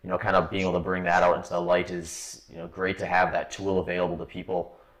think, kind of being able to bring that out into the light is, great to have that tool available to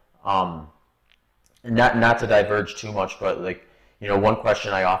people. Not to diverge too much, but, like, one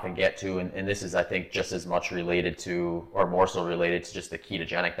question I often get to, and this is, I think, just as much related to, or more so related to, just the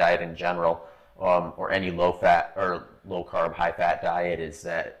ketogenic diet in general, or any low-fat or low-carb, high-fat diet, is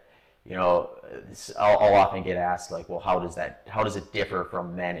that, I'll often get asked, like, well, how does it differ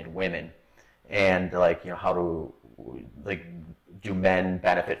from men and women? And, like, do men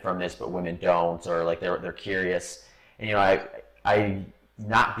benefit from this but women don't? Or, like, they're curious. And, I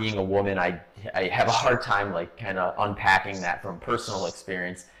not being a woman, I have a hard time, like, kind of unpacking that from personal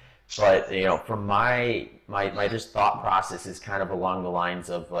experience. But, from my just thought process is kind of along the lines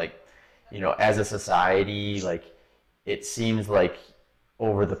of, like, as a society, like, it seems like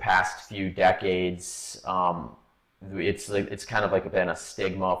over the past few decades, it's kind of like been a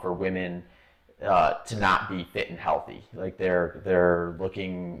stigma for women to not be fit and healthy. Like, they're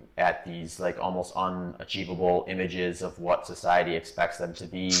looking at these, like, almost unachievable images of what society expects them to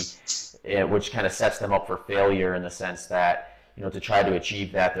be, which kind of sets them up for failure in the sense that, to try to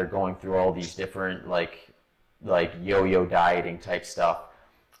achieve that, they're going through all these different, like yo-yo dieting type stuff.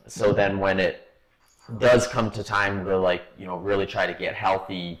 So then when it does come to time to, like, really try to get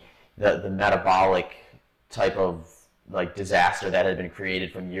healthy, the metabolic type of, like, disaster that had been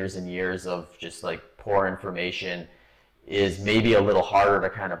created from years and years of just, like, poor information is maybe a little harder to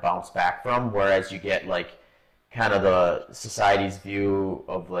kind of bounce back from. Whereas you get, like, kind of the society's view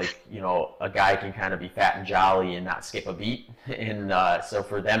of like, you know, a guy can kind of be fat and jolly and not skip a beat. And so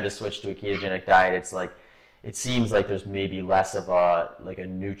for them to switch to a ketogenic diet, it's like, it seems like there's maybe less of a like a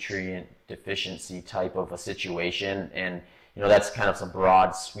nutrient deficiency type of a situation. And you know, that's kind of some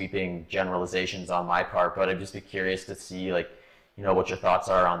broad sweeping generalizations on my part, but I'd just be curious to see like, you know, what your thoughts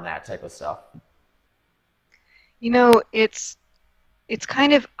are on that type of stuff. You know, it's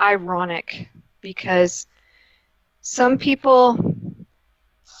kind of ironic because some people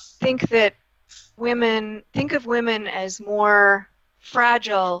think that think of women as more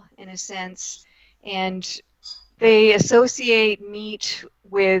fragile in a sense, and they associate meat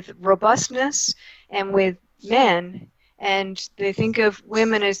with robustness and with men, and they think of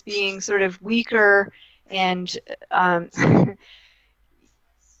women as being sort of weaker and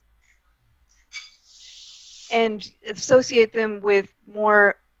and associate them with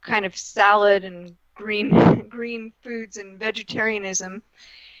more kind of salad and green foods and vegetarianism.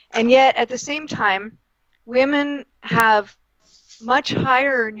 And yet at the same time, women have much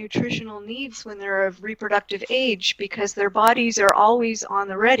higher nutritional needs when they're of reproductive age because their bodies are always on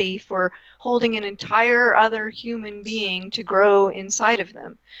the ready for holding an entire other human being to grow inside of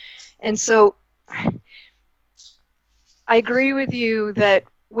them. And so I agree with you that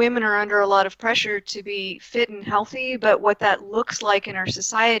women are under a lot of pressure to be fit and healthy, but what that looks like in our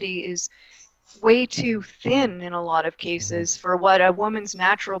society is way too thin in a lot of cases for what a woman's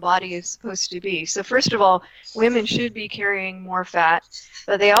natural body is supposed to be. So first of all, women should be carrying more fat,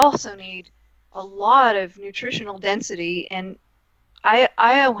 but they also need a lot of nutritional density. And I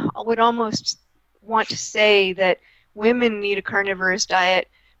would almost want to say that women need a carnivorous diet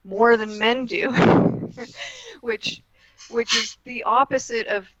more than men do, which is the opposite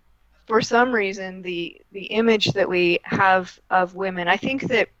of, for some reason, the image that we have of women. I think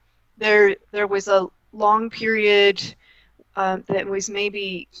that there was a long period that was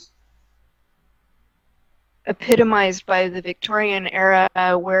maybe epitomized by the Victorian era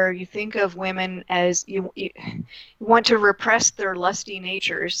where you think of women as you want to repress their lusty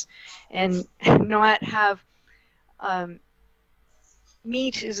natures and not have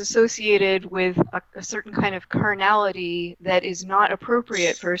meat is associated with a certain kind of carnality that is not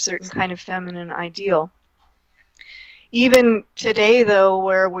appropriate for a certain kind of feminine ideal. Even today, though,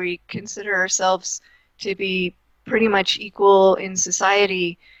 where we consider ourselves to be pretty much equal in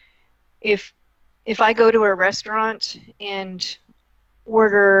society, if I go to a restaurant and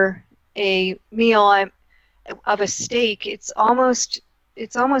order a meal of a steak, it's almost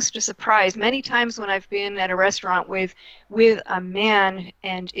a surprise. Many times when I've been at a restaurant with a man,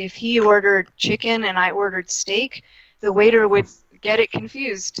 and if he ordered chicken and I ordered steak, the waiter would get it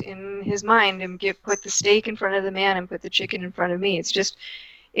confused in his mind and put the steak in front of the man and put the chicken in front of me. It's just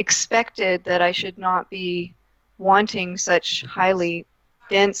expected that I should not be wanting such highly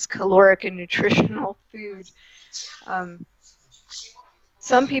dense, caloric, and nutritional food.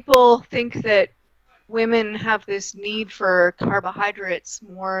 Some people think that women have this need for carbohydrates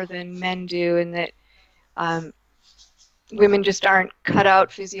more than men do, and that women just aren't cut out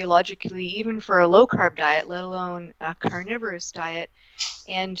physiologically even for a low-carb diet, let alone a carnivorous diet.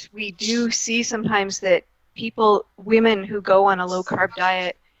 And we do see sometimes that women who go on a low-carb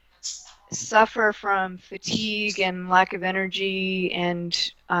diet suffer from fatigue and lack of energy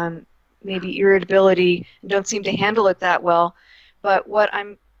and maybe irritability and don't seem to handle it that well. But what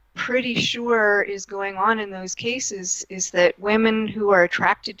I'm pretty sure is going on in those cases is that women who are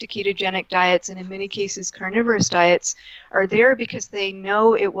attracted to ketogenic diets, and in many cases carnivorous diets, are there because they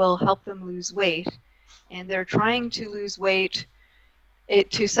know it will help them lose weight, and they're trying to lose weight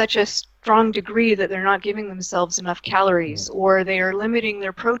to such a strong degree that they're not giving themselves enough calories, or they are limiting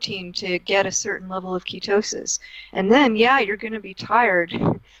their protein to get a certain level of ketosis. And then, yeah, you're going to be tired,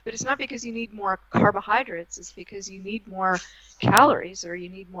 but it's not because you need more carbohydrates, it's because you need more calories or you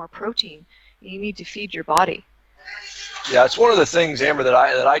need more protein. You need to feed your body. Yeah, it's one of the things, Amber, that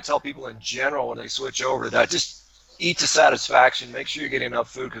I tell people in general when they switch over to that. Just eat to satisfaction. Make sure you're getting enough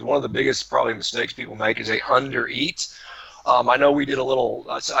food, because one of the biggest probably mistakes people make is they undereat. I know we did a little,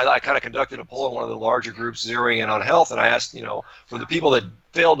 I kind of conducted a poll in one of the larger groups zeroing in on health, and I asked, for the people that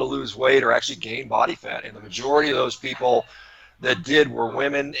failed to lose weight or actually gain body fat, and the majority of those people that did were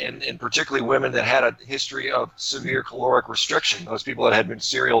women, and particularly women that had a history of severe caloric restriction, those people that had been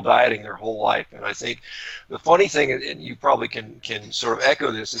serial dieting their whole life. And I think the funny thing, and you probably can sort of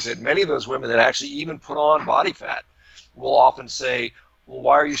echo this, is that many of those women that actually even put on body fat will often say, Well,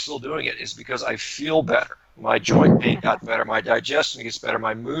 why are you still doing it? It's because I feel better. My joint pain got better. My digestion gets better.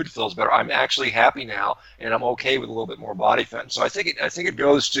 My mood feels better. I'm actually happy now, and I'm okay with a little bit more body fat. So I think it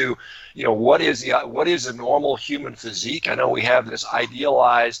goes to, what is a normal human physique? I know we have this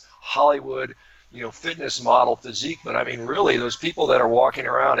idealized Hollywood, fitness model physique, but I mean, really, those people that are walking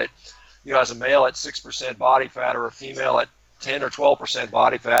around at, as a male at 6% body fat or a female at 10 or 12%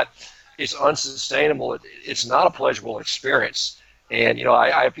 body fat, it's unsustainable. It's not a pleasurable experience. And,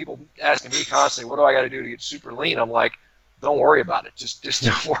 I have people asking me constantly, what do I got to do to get super lean? I'm like, don't worry about it. Just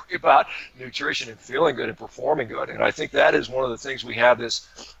don't worry about nutrition and feeling good and performing good. And I think that is one of the things we have,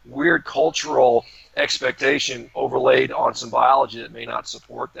 this weird cultural expectation overlaid on some biology that may not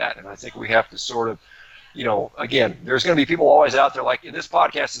support that. And I think we have to sort of, again, there's going to be people always out there like, this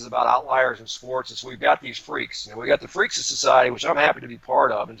podcast is about outliers in sports, and so we've got these freaks. We got the freaks of society, which I'm happy to be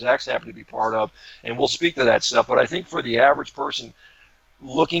part of, and Zach's happy to be part of, and we'll speak to that stuff. But I think for the average person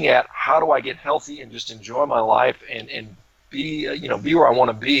looking at how do I get healthy and just enjoy my life and be, be where I want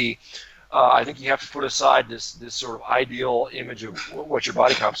to be, I think you have to put aside this sort of ideal image of what your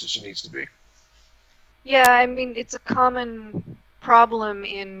body composition needs to be. Yeah, I mean, it's a common problem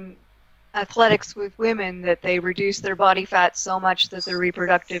in athletics with women that they reduce their body fat so much that their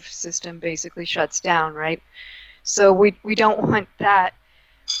reproductive system basically shuts down, right? So we don't want that.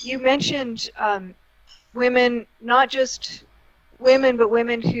 You mentioned women, not just women, but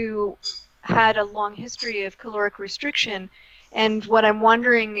women who had a long history of caloric restriction. And what I'm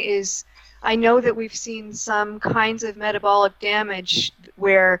wondering is, I know that we've seen some kinds of metabolic damage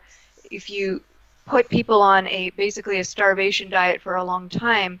where if you put people on basically a starvation diet for a long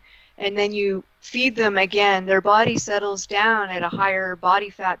time, and then you feed them again, their body settles down at a higher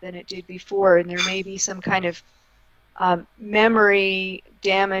body fat than it did before, and there may be some kind of memory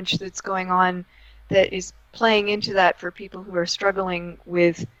damage that's going on that is playing into that for people who are struggling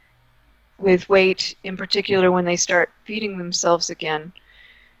with weight, in particular when they start feeding themselves again.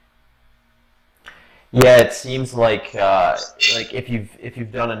 Yeah, it seems like if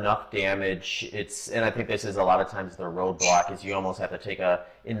you've done enough damage, and I think this is a lot of times the roadblock is you almost have to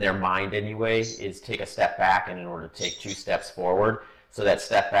in their mind anyway, take a step back in order to take 2 steps forward. So that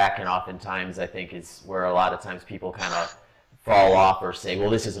step back, and oftentimes I think is where a lot of times people kind of fall off or say, well,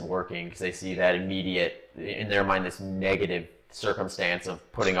 this isn't working, because they see that immediate, in their mind, this negative circumstance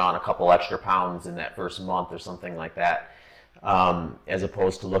of putting on a couple extra pounds in that first month or something like that. As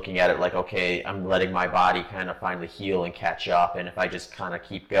opposed to looking at it like, okay, I'm letting my body kind of finally heal and catch up, and if I just kind of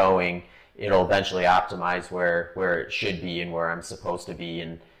keep going, it'll eventually optimize where it should be and where I'm supposed to be,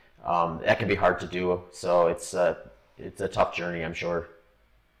 and that can be hard to do. So it's a tough journey, I'm sure.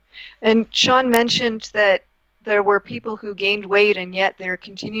 And Sean mentioned that there were people who gained weight and yet they're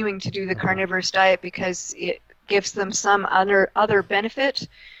continuing to do the carnivorous diet because it gives them some other benefit.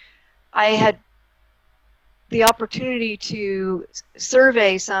 I had the opportunity to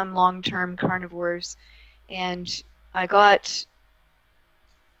survey some long-term carnivores, and I got,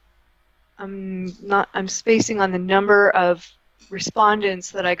 I'm spacing on the number of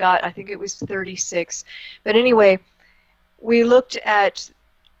respondents that I got. I think it was 36. But anyway, we looked at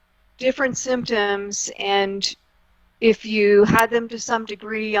different symptoms, and if you had them to some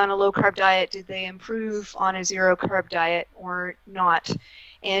degree on a low-carb diet, did they improve on a zero-carb diet or not?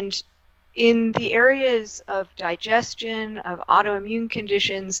 And in the areas of digestion, of autoimmune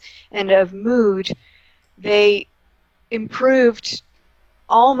conditions, and of mood, they improved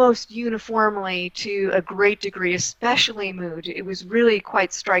almost uniformly to a great degree, especially mood. It was really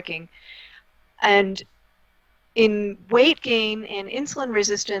quite striking. And in weight gain and insulin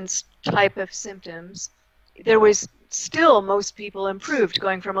resistance type of symptoms, there was still, most people improved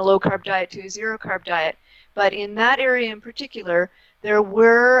going from a low-carb diet to a zero-carb diet. But in that area in particular, there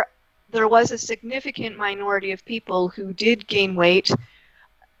was a significant minority of people who did gain weight,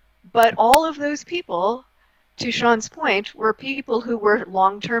 but all of those people, to Sean's point, were people who were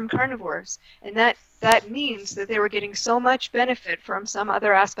long-term carnivores. And that means that they were getting so much benefit from some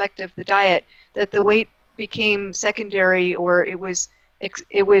other aspect of the diet that the weight became secondary, or it was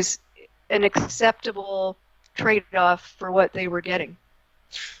an acceptable trade-off for what they were getting.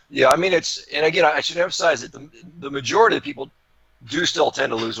 Yeah, I mean, and again, I should emphasize that the majority of people do still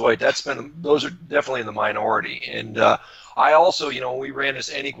tend to lose weight. Those are definitely in the minority. And I also, when we ran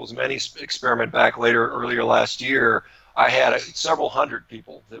this N equals many experiment back earlier last year, I had several hundred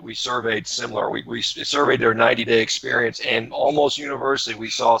people that we surveyed similar. We surveyed their 90-day experience, and almost universally we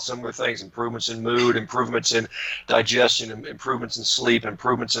saw similar things: improvements in mood, improvements in digestion, improvements in sleep,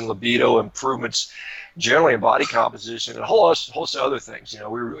 improvements in libido, improvements generally in body composition, and a whole host of other things. It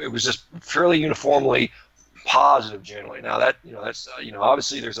was just fairly uniformly positive generally. Now that, that's,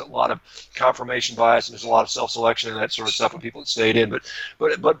 obviously there's a lot of confirmation bias and there's a lot of self-selection and that sort of stuff when people stayed in,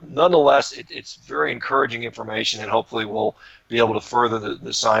 but nonetheless, it's very encouraging information, and hopefully we'll be able to further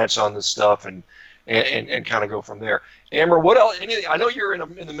the science on this stuff and kind of go from there. Amber, what else? I know you're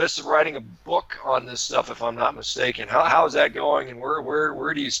in the midst of writing a book on this stuff, if I'm not mistaken. How is that going, and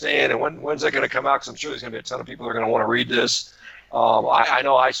where do you stand, and when's that going to come out? Because I'm sure there's going to be a ton of people that are going to want to read this. I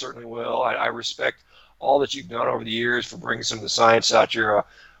know I certainly will. I respect all that you've done over the years for bringing some of the science out. You're,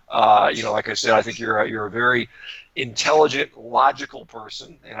 like I said, I think you're a very intelligent, logical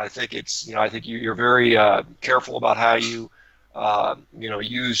person, and I think I think you're very careful about how you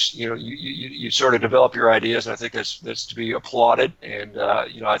you sort of develop your ideas, and I think that's to be applauded. And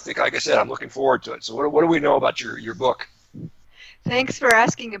I think, like I said, I'm looking forward to it. So what do we know about your book? Thanks for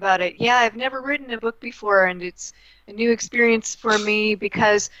asking about it. Yeah, I've never written a book before, and it's a new experience for me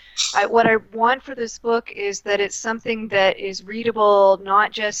because what I want for this book is that it's something that is readable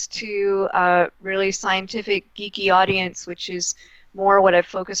not just to a really scientific, geeky audience, which is more what I've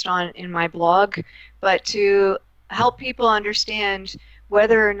focused on in my blog, but to help people understand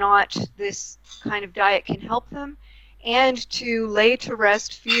whether or not this kind of diet can help them, and to lay to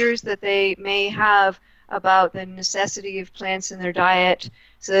rest fears that they may have about the necessity of plants in their diet,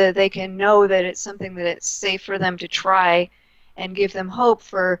 so that they can know that it's something that it's safe for them to try, and give them hope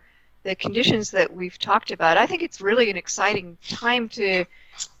for the conditions that we've talked about. I think it's really an exciting time to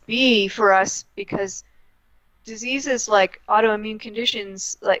be for us, because diseases like autoimmune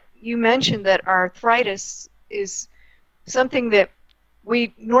conditions, like you mentioned, that arthritis is something that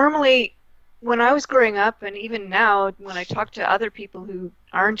we normally, when I was growing up, and even now when I talk to other people who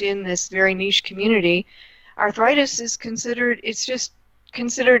aren't in this very niche community, arthritis is considered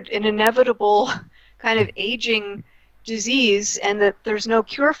an inevitable kind of aging disease, and that there's no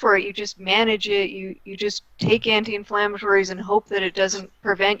cure for it. You just manage it, you just take anti-inflammatories and hope that it doesn't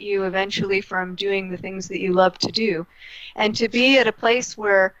prevent you eventually from doing the things that you love to do. And to be at a place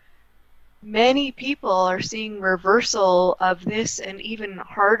where many people are seeing reversal of this and even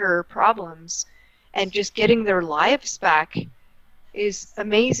harder problems and just getting their lives back is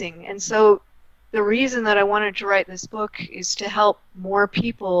amazing. And so the reason that I wanted to write this book is to help more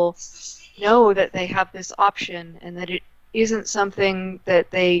people know that they have this option and that it isn't something that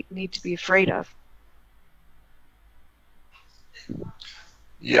they need to be afraid of.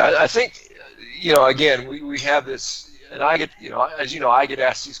 Yeah, I think, again, we have this, and I get, as you know, I get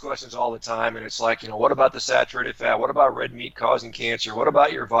asked these questions all the time, and it's like, what about the saturated fat? What about red meat causing cancer? What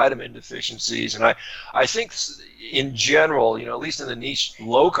about your vitamin deficiencies? And I think in general, at least in the niche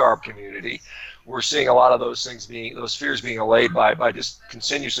low-carb community, we're seeing a lot of those fears being allayed by just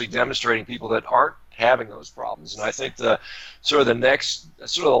continuously demonstrating people that aren't having those problems. And I think the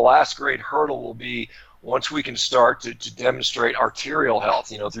last great hurdle will be once we can start to demonstrate arterial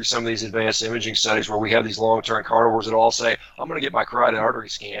health, through some of these advanced imaging studies where we have these long-term carnivores that all say, I'm going to get my carotid artery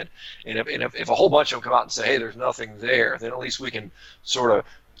scanned. And if a whole bunch of them come out and say, hey, there's nothing there, then at least we can sort of,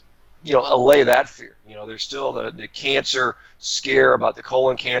 allay that fear. There's still the cancer scare about the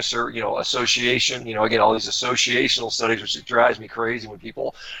colon cancer, association, again, all these associational studies, which it drives me crazy when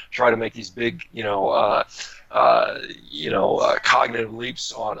people try to make these big, cognitive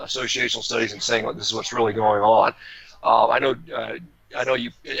leaps on associational studies and saying, this is what's really going on. I know you,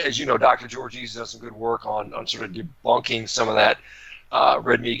 as you know, Dr. George Easy does some good work on sort of debunking some of that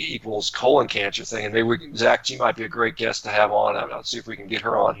red meat equals colon cancer thing, and maybe Zach, she might be a great guest to have on. I'll see if we can get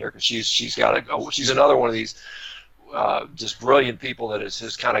her on here, because she's another one of these just brilliant people that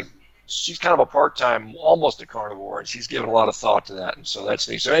she's kind of a part-time, almost a carnivore, and she's given a lot of thought to that, and so that's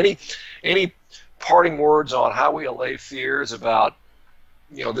neat. So any parting words on how we allay fears about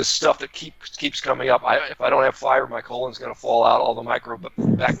this stuff that keeps coming up? If I don't have fiber, my colon's going to fall out. All the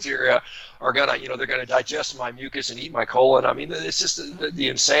microbacteria are going to, they're going to digest my mucus and eat my colon. I mean, it's just the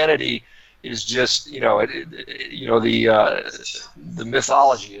insanity is just, the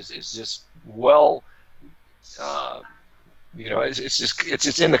mythology is just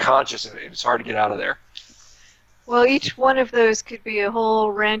it's in the conscious, and it's hard to get out of there. Well, each one of those could be a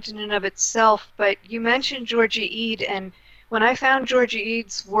whole rant in and of itself, but you mentioned Georgia Ede, and when I found Georgia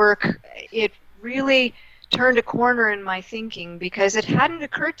Ede's work, it really turned a corner in my thinking, because it hadn't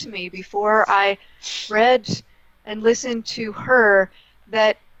occurred to me before I read and listened to her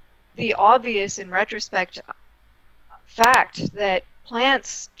that the obvious, in retrospect, fact that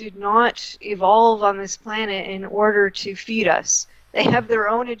plants did not evolve on this planet in order to feed us. They have their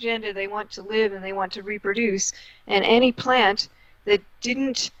own agenda. They want to live and they want to reproduce, and any plant that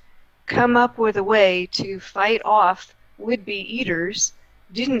didn't come up with a way to fight off would-be eaters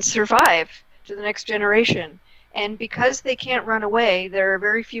didn't survive. to the next generation. And because they can't run away, there are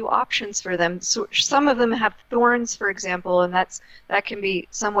very few options for them. So some of them have thorns, for example, and that can be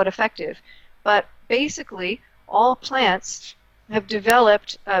somewhat effective. But basically, all plants have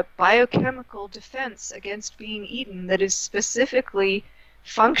developed a biochemical defense against being eaten that is specifically,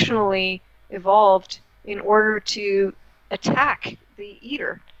 functionally evolved in order to attack the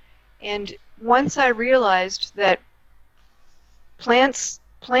eater. And once I realized that plant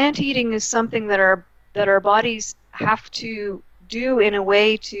eating is something that our bodies have to do in a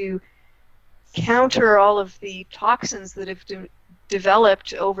way to counter all of the toxins that have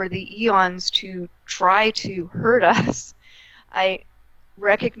developed over the eons to try to hurt us, I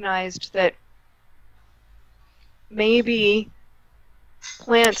recognized that maybe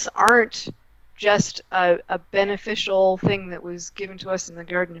plants aren't just a beneficial thing that was given to us in the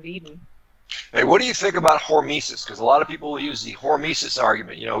Garden of Eden. Hey, what do you think about hormesis? Because a lot of people use the hormesis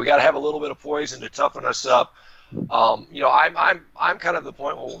argument. We got to have a little bit of poison to toughen us up. I'm kind of the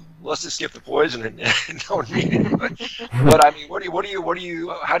point. Well, let's just skip the poison and don't need it. But I mean,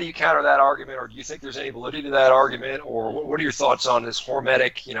 how do you counter that argument, or do you think there's any validity to that argument, or what are your thoughts on this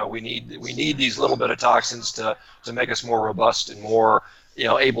hormetic? We need these little bit of toxins to make us more robust and more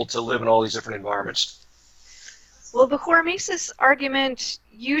able to live in all these different environments. Well, the hormesis argument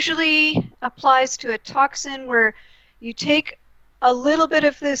usually applies to a toxin where you take a little bit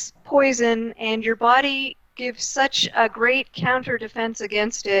of this poison and your body gives such a great counter defense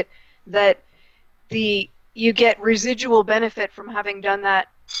against it that you get residual benefit from having done that.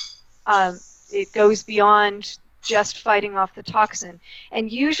 It goes beyond just fighting off the toxin.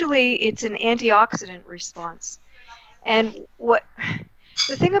 And usually it's an antioxidant response. And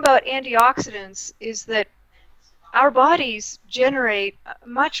the thing about antioxidants is that our bodies generate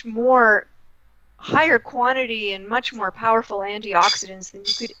much more higher quantity and much more powerful antioxidants than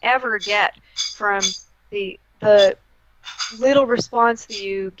you could ever get from the little response that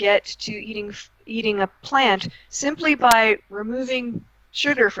you get to eating a plant simply by removing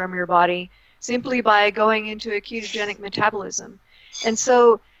sugar from your body, simply by going into a ketogenic metabolism. And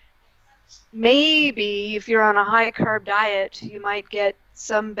so maybe if you're on a high-carb diet, you might get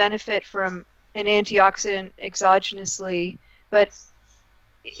some benefit from an antioxidant exogenously, but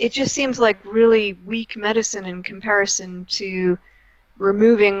it just seems like really weak medicine in comparison to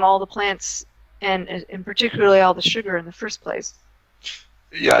removing all the plants and particularly all the sugar in the first place.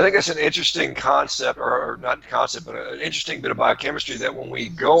 Yeah, I think that's an interesting concept, or not concept, but an interesting bit of biochemistry, that when we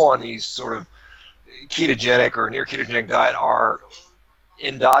go on these sort of ketogenic or near ketogenic diet, our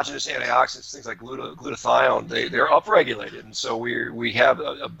endogenous antioxidants, things like glutathione, they're upregulated, and so we have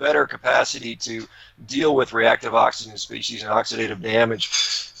a better capacity to deal with reactive oxygen species and oxidative damage,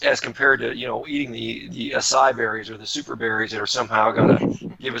 as compared to eating the acai berries or the super berries that are somehow going to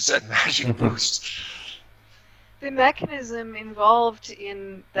give us that magic boost. The mechanism involved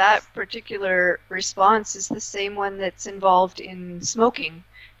in that particular response is the same one that's involved in smoking,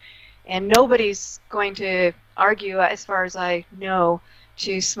 and nobody's going to argue, as far as I know,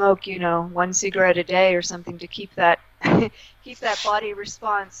 to smoke, 1 cigarette a day or something to keep that body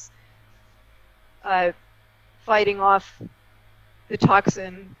response fighting off the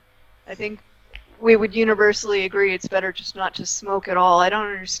toxin. I think we would universally agree it's better just not to smoke at all. I don't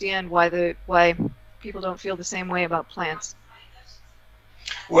understand why people don't feel the same way about plants.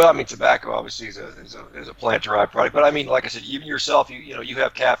 Well, I mean, tobacco obviously is a plant-derived product, but I mean, like I said, even yourself, you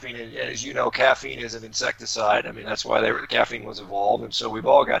have caffeine, and as you know, caffeine is an insecticide. I mean, that's why caffeine was evolved, and so we've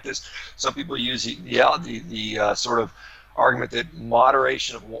all got this. Some people use the sort of argument that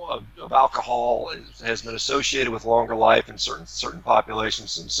moderation of alcohol has been associated with longer life in certain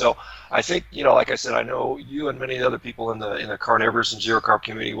populations, and so I think, like I said, I know you and many other people in the carnivorous and zero carb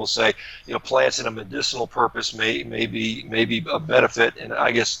community will say, plants in a medicinal purpose may be a benefit, and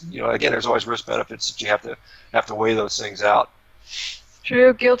I guess again, there's always risk benefits that you have to weigh those things out.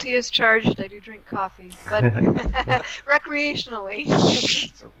 True, guilty as charged. I do drink coffee, but recreationally.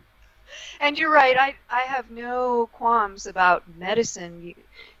 And you're right, I have no qualms about medicine.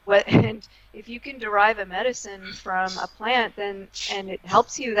 And if you can derive a medicine from a plant and it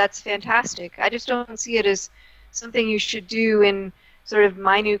helps you, that's fantastic. I just don't see it as something you should do in sort of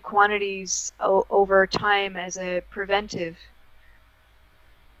minute quantities over time as a preventive.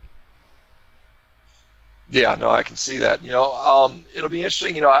 Yeah, no, I can see that. It'll be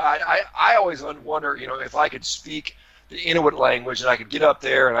interesting. I always wonder, if I could speak Inuit language, and I could get up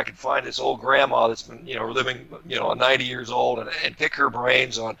there and I could find this old grandma that's been, living, 90 years old, and pick her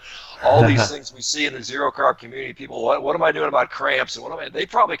brains on all these things we see in the zero carb community. People, what am I doing about cramps? And they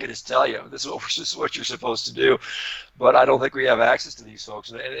probably could just tell you this is what you're supposed to do, but I don't think we have access to these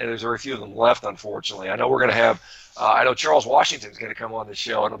folks, and there's very few of them left, unfortunately. I know we're going to have. I know Charles Washington's going to come on the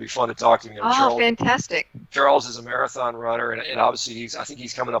show, and it'll be fun to talk to him. Charles, fantastic. Charles is a marathon runner, and obviously I think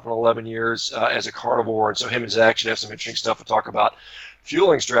he's coming up on 11 years as a carnivore, and so him and Zach should have some interesting stuff to talk about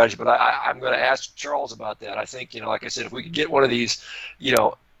fueling strategy. But I'm going to ask Charles about that. I think, like I said, if we could get one of these,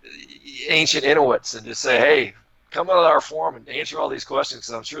 ancient Inuits and just say, hey, come on our forum and answer all these questions,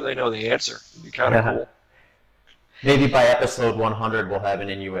 because I'm sure they know the answer. It'd be kind of cool. Maybe by episode 100 we'll have an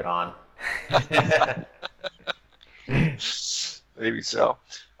Inuit on. Maybe so.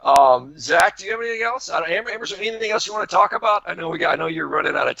 Zach, do you have anything else? Amber, is there anything else you want to talk about? I know you're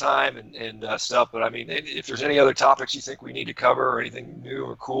running out of time and stuff, but I mean, if there's any other topics you think we need to cover, or anything new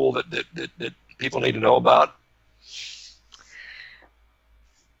or cool that people need to know about.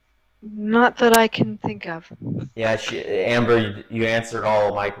 Not that I can think of. Yeah, Amber, you answered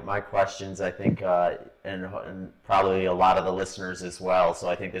all my questions, I think, and probably a lot of the listeners as well. So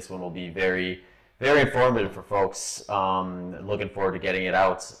I think this one will be very, very informative for folks. Looking forward to getting it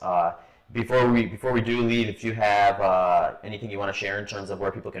out. Before we do leave, if you have anything you want to share in terms of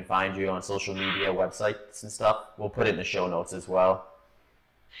where people can find you on social media, websites and stuff, we'll put it in the show notes as well.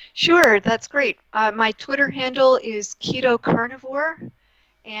 Sure, that's great. My Twitter handle is Keto Carnivore,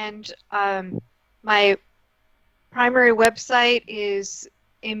 and my primary website is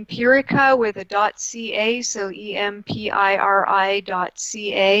Empirica with a .ca, so EMPIRI.ca,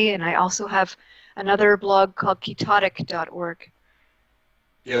 and I also have another blog called ketotic.org.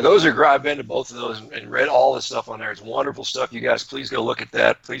 Yeah, those are great. I've been to both of those and read all the stuff on there. It's wonderful stuff. You guys, please go look at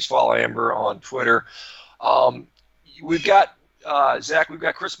that. Please follow Amber on Twitter. We've got Zach. We've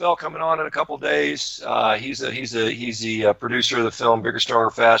got Chris Bell coming on in a couple of days. He's the producer of the film Bigger, Stronger,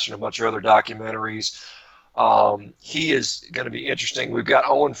 Faster, and a bunch of other documentaries. He is going to be interesting. We've got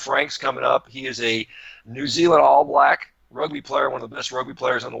Owen Franks coming up. He is a New Zealand All Black rugby player, one of the best rugby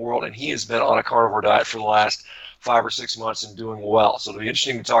players in the world, and he has been on a carnivore diet for the last 5 or 6 months and doing well. So it'll be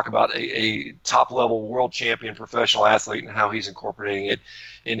interesting to talk about a top-level world champion professional athlete and how he's incorporating it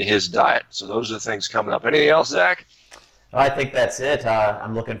into his diet. So those are the things coming up. Anything else, Zach? I think that's it.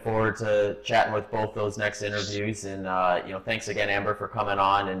 I'm looking forward to chatting with both those next interviews, and thanks again, Amber, for coming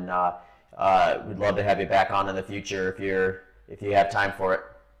on, and we'd love to have you back on in the future if you have time for it.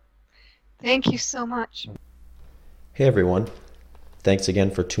 Thank you so much. Hey everyone, thanks again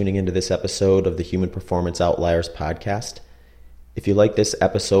for tuning into this episode of the Human Performance Outliers podcast. If you like this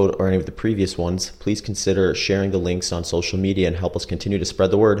episode or any of the previous ones, please consider sharing the links on social media and help us continue to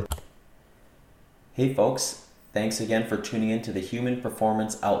spread the word. Hey folks, thanks again for tuning into the Human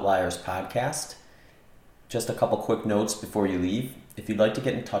Performance Outliers podcast. Just a couple quick notes before you leave. If you'd like to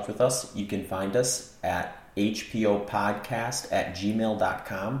get in touch with us, you can find us at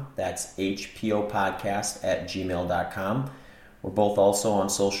hpopodcast@gmail.com. That's hpopodcast@gmail.com. We're both also on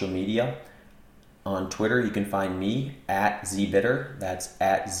social media. On Twitter, you can find me at zbitter. That's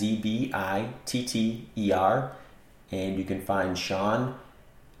at ZBITTER. And you can find Sean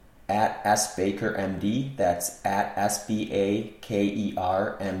at SBakerMD. That's at SBAKERMD.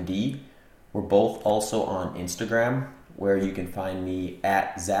 We're both also on Instagram, where you can find me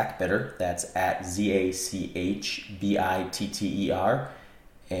at ZachBitter. That's at ZACHBITTER.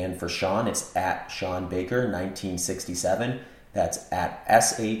 And for Sean, it's at Sean Baker 1967. That's at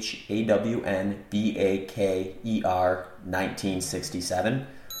SHAWNBAKER 1967.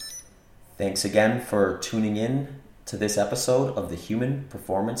 Thanks again for tuning in to this episode of the Human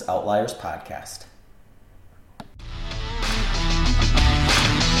Performance Outliers podcast.